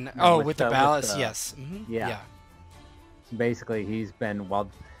 You can. No, Oh, with the with ballast, the- yes. Mhm, yeah. So basically, he's been, while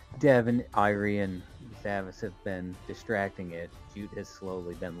Devin, Eiry, and Zavis have been distracting it, Jute has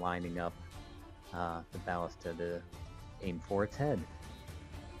slowly been lining up the ballista to aim for its head.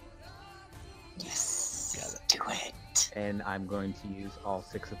 Yes. Do it. And I'm going to use all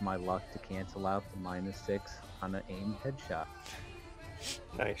 6 of my luck to cancel out the -6 on an aimed headshot.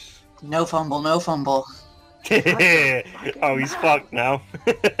 Nice. No fumble, no fumble. Oh, he's fucked now.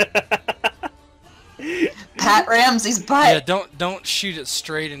 Pat Ramsey's butt. Yeah, don't shoot it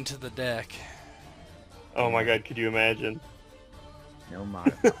straight into the deck. Oh my god, could you imagine? No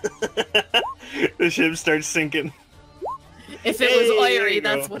modifier. The ship starts sinking. If it was Hey, there Eiry, you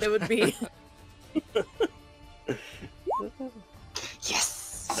that's go. what it would be.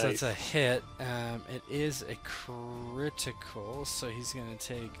 Yes. So Nice. it's a hit. It is a critical, so he's going to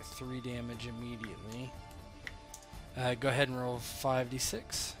take 3 damage immediately. Go ahead and roll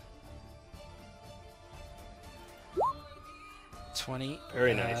 5d6. 20.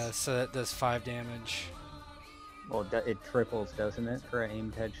 Very nice. So that does 5 damage. Well, it triples, doesn't it, for an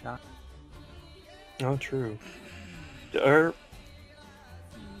aimed headshot? Oh, true.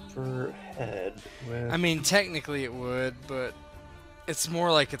 For head. With... I mean, technically it would, but it's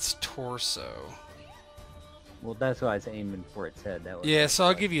more like its torso. Well, that's why I was aiming for its head. That was Yeah, so I'll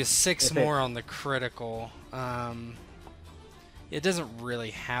like- give you 6 if it- more on the critical. It doesn't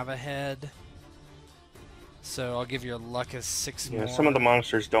really have a head, so I'll give your luck as 6 Yeah, more. some of the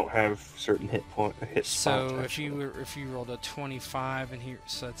monsters don't have certain hit spots. So if actually. you rolled a 25 and here,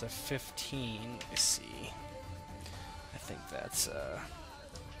 so that's a 15. Let me see. I think that's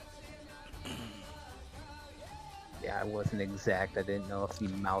Yeah, I wasn't exact. I didn't know if the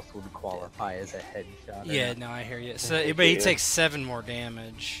mouth would qualify as a headshot. or yeah. not. No, I hear you. So, Okay, but he yeah. takes 7 more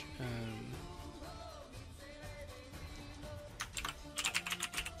damage.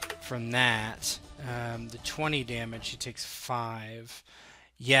 From that, the 20 damage, he takes 5.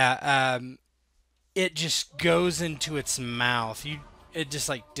 Yeah, it just goes into its mouth. It just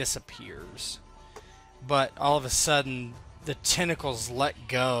like disappears. But all of a sudden, the tentacles let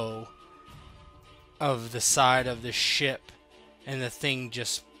go of the side of the ship, and the thing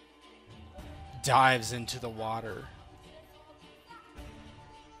just dives into the water.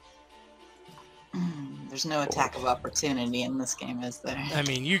 There's no attack of opportunity in this game, is there? I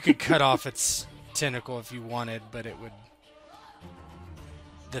mean, you could cut off its tentacle if you wanted, but it would.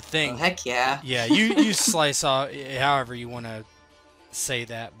 The thing. Oh, heck yeah. Yeah, you slice off however you want to say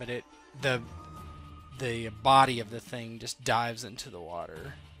that, but the body of the thing just dives into the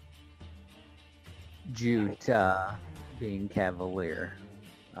water. Jute, being cavalier,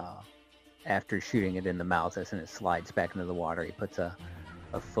 after shooting it in the mouth, as it slides back into the water, he puts a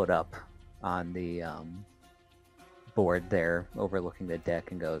foot up on the board there, overlooking the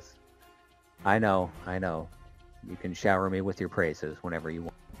deck, and goes, I know. You can shower me with your praises whenever you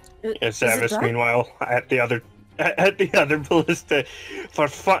want. Yes, Is it Zavis, dark? meanwhile, at the other ballista. For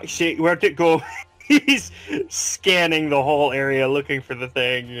fuck's sake, where'd it go? He's scanning the whole area looking for the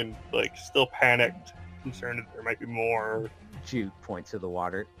thing and, like, still panicked, concerned that there might be more. Jute points to the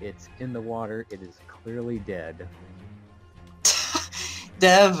water. It's in the water. It is clearly dead.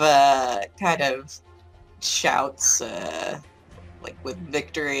 Dev kind of shouts, like with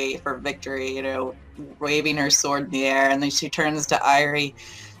victory, waving her sword in the air, and then she turns to Eiry.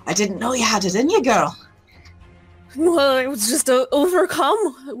 I didn't know you had it in you, girl. Well, I was just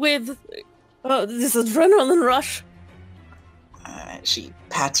overcome with this adrenaline rush. She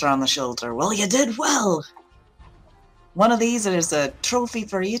pats her on the shoulder. Well, you did well. One of these is a trophy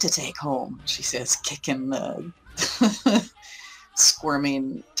for you to take home, she says, kicking the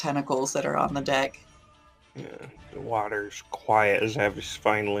squirming tentacles that are on the deck. Yeah, the water's quiet as Zavis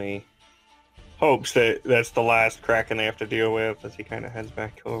finally hopes that that's the last Kraken they have to deal with as he kind of heads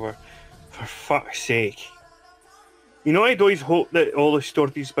back over. For fuck's sake. You know, I'd always hoped that all the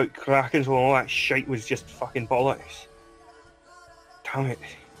stories about Krakens and all that shite was just fucking bollocks. Damn it.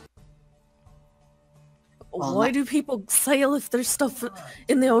 Well, Why do people sail if there's stuff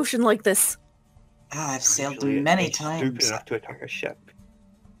in the ocean like this? I've sailed Usually many it's stupid times. enough to attack a ship.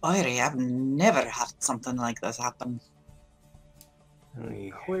 Eiry, I've never had something like this happen.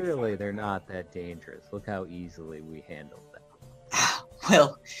 Clearly, they're not that dangerous. Look how easily we handled them.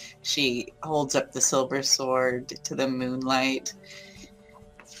 Well, she holds up the silver sword to the moonlight.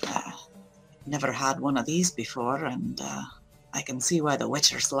 Never had one of these before, and I can see why the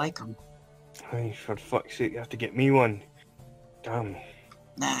witchers like them. Hey, for fuck's sake, you have to get me one. Damn.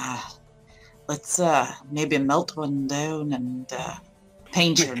 Let's maybe melt one down and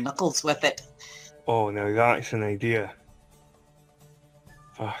paint your knuckles with it. Oh, now that's an idea.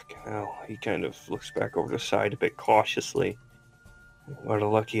 Fuck hell. He kind of looks back over the side a bit cautiously. We're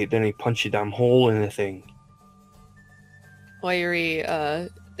lucky it didn't punch a damn hole in the thing. Eiry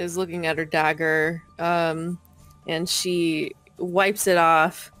is looking at her dagger, and she wipes it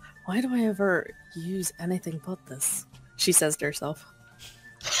off. Why do I ever use anything but this? She says to herself.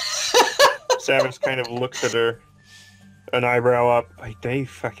 Zavis kind of looks at her, an eyebrow up. I don't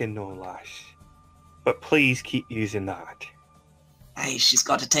fucking know, lass. But please keep using that. Hey, she's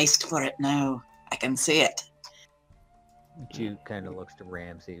got a taste for it now. I can see it. Jute kind of looks to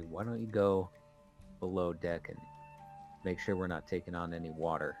Ramsey. Why don't you go below deck and make sure we're not taking on any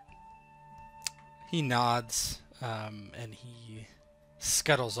water? He nods, and he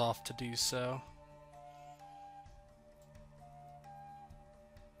scuttles off to do so.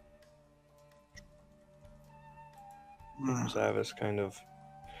 Zavis kind of,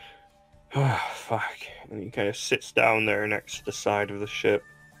 fuck, and he kind of sits down there next to the side of the ship,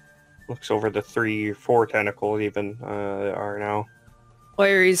 looks over the 3 or 4 tentacles even that are now.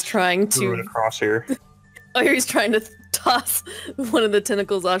 Eiry's trying to across here. Eiry's trying to toss one of the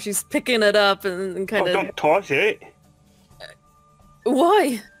tentacles off. She's picking it up and kind of. Don't toss it.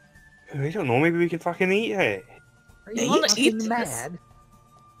 Why? I don't know. Maybe we can fucking eat it. Are Yeah, you you fucking eat mad?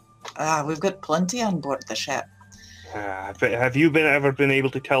 We've got plenty on board the ship. But have you ever been able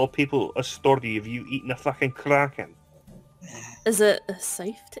to tell people a story of you eating a fucking kraken? Is it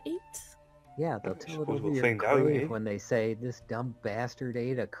safe to eat? Yeah, they'll tell it Suppose over we'll your find out, grave eh? when they say this dumb bastard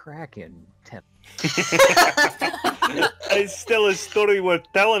ate a kraken. It's still a story worth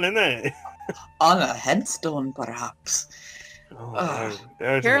telling, isn't it? On a headstone, perhaps. Oh,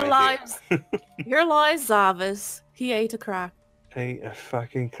 there's Here an lies, here lies Zavis. He ate a crack. idea. Ate a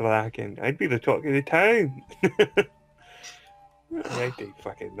fucking kraken. I'd be the talk of the town. I don't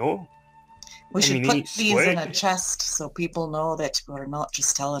fucking know. We should mean, put eat these in a squid. chest so people know that we're not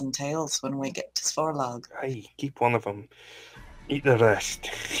just telling tales when we get to Svorlog. Aye, keep one of them. Eat the rest.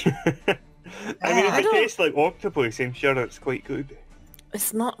 I mean, if I it don't- tastes like octopus, I'm sure it's quite good.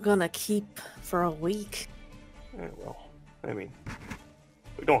 It's not gonna keep for a week. Well, I mean,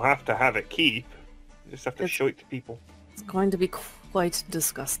 we don't have to have it keep. We just have to It's- show it to people. It's going to be quite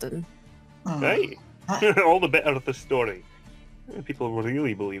disgusting. Right? All the better of the story. People will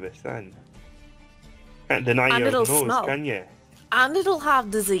really believe us then. Can't deny And your it'll nose, smell. can you? And it'll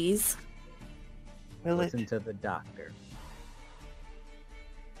have disease. Will it? Listen to the doctor.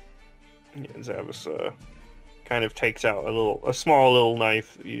 Yeah, Zavis kind of takes out a small little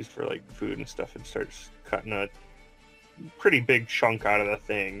knife used for like food and stuff and starts cutting a pretty big chunk out of the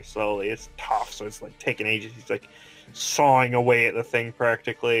thing slowly. It's tough, so it's like taking ages. He's like sawing away at the thing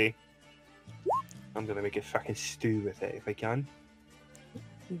practically. I'm gonna make a fucking stew with it if I can.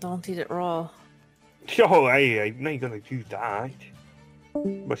 Don't eat it raw. Oh, I'm not gonna do that.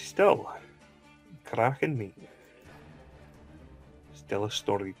 But still, cracking meat. Still a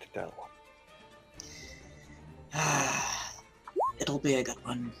story to tell. It'll be a good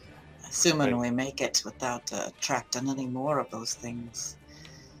one. Assuming Right. we make it without attracting any more of those things.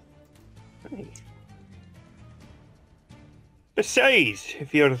 Hey. Besides,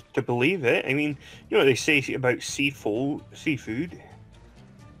 if you're to believe it, I mean, you know what they say about seafood?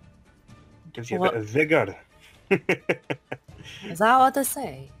 Gives you a What? bit of vigour. Is that what they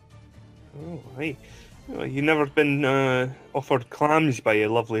say? Oh, right. Well, you never been offered clams by a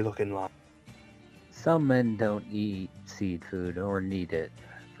lovely looking lad. Some men don't eat seafood or need it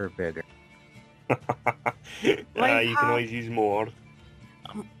for vigor. You can always use more.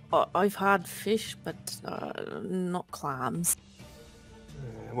 I've had fish, but not clams.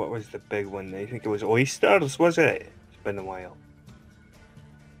 What was the big one? I think it was oysters, was it? It's been a while.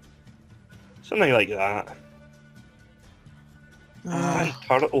 Something like that. And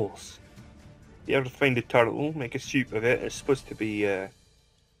turtles. You ever find a turtle, make a soup of it? It's supposed to be,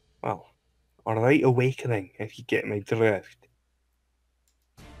 well, a right awakening, if you get my drift.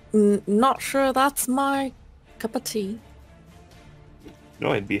 Not sure that's my cup of tea.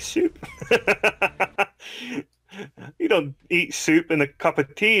 No, it'd be a soup. You don't eat soup in a cup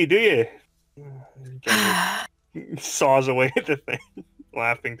of tea, do you? He kind of saws away at the thing,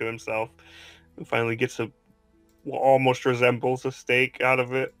 laughing to himself, and finally gets a what almost resembles a steak out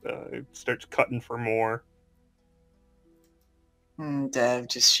of it. It starts cutting for more. And Dev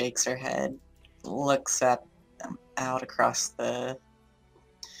just shakes her head, looks at out across the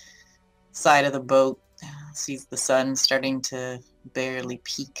side of the boat, sees the sun starting to barely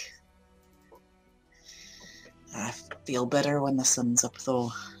peak. I feel better when the sun's up,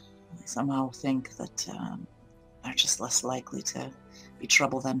 though. I somehow think that they're just less likely to be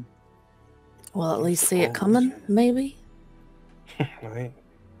trouble then. Well, at least see it coming, maybe? Right.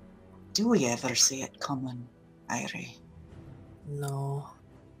 Do we ever see it coming, Eiry? No.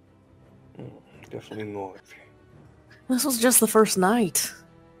 Definitely not. This was just the first night.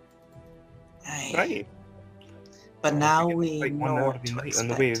 Aye. Right. But now Well, we like one know hour what to night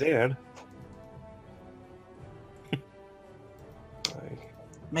expect. on the way there. Aye.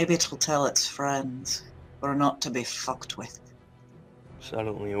 Maybe it'll tell its friends we're not to be fucked with.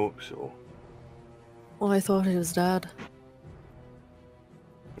 Certainly hope so. Well, I thought he was dead.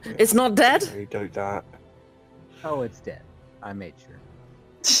 Yeah, It's not dead? I doubt that. Oh, it's dead. I made sure.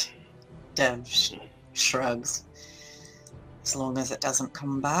 Dev shrugs. As long as it doesn't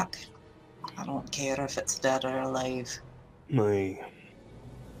come back, I don't care if it's dead or alive. My.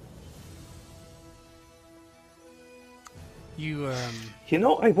 You, You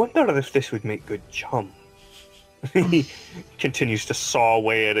know, I wonder if this would make good chum. He continues to saw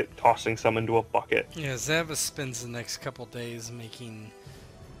away at it, tossing some into a bucket. yeah, Zavis spends the next couple days making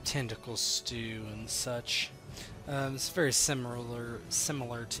tentacle stew and such. It's very similar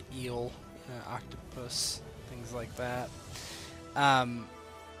to eel, octopus, things like that.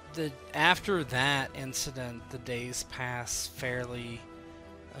 After that incident, the days pass fairly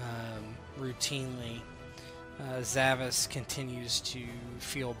routinely. Zavis continues to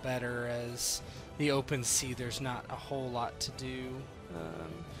feel better as the open sea, there's not a whole lot to do.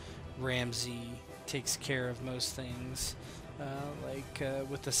 Ramsey takes care of most things,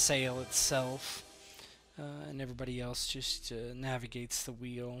 with the sail itself, and everybody else just navigates the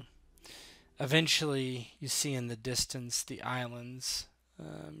wheel. Eventually, you see in the distance the islands.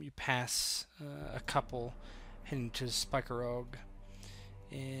 You pass a couple heading to Spikerog,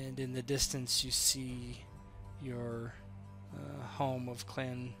 and in the distance you see your home of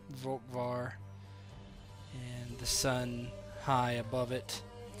Clan Volkvar, and the sun high above it.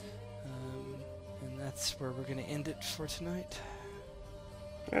 And that's where we're going to end it for tonight.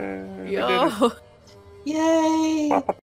 Yo! Yay!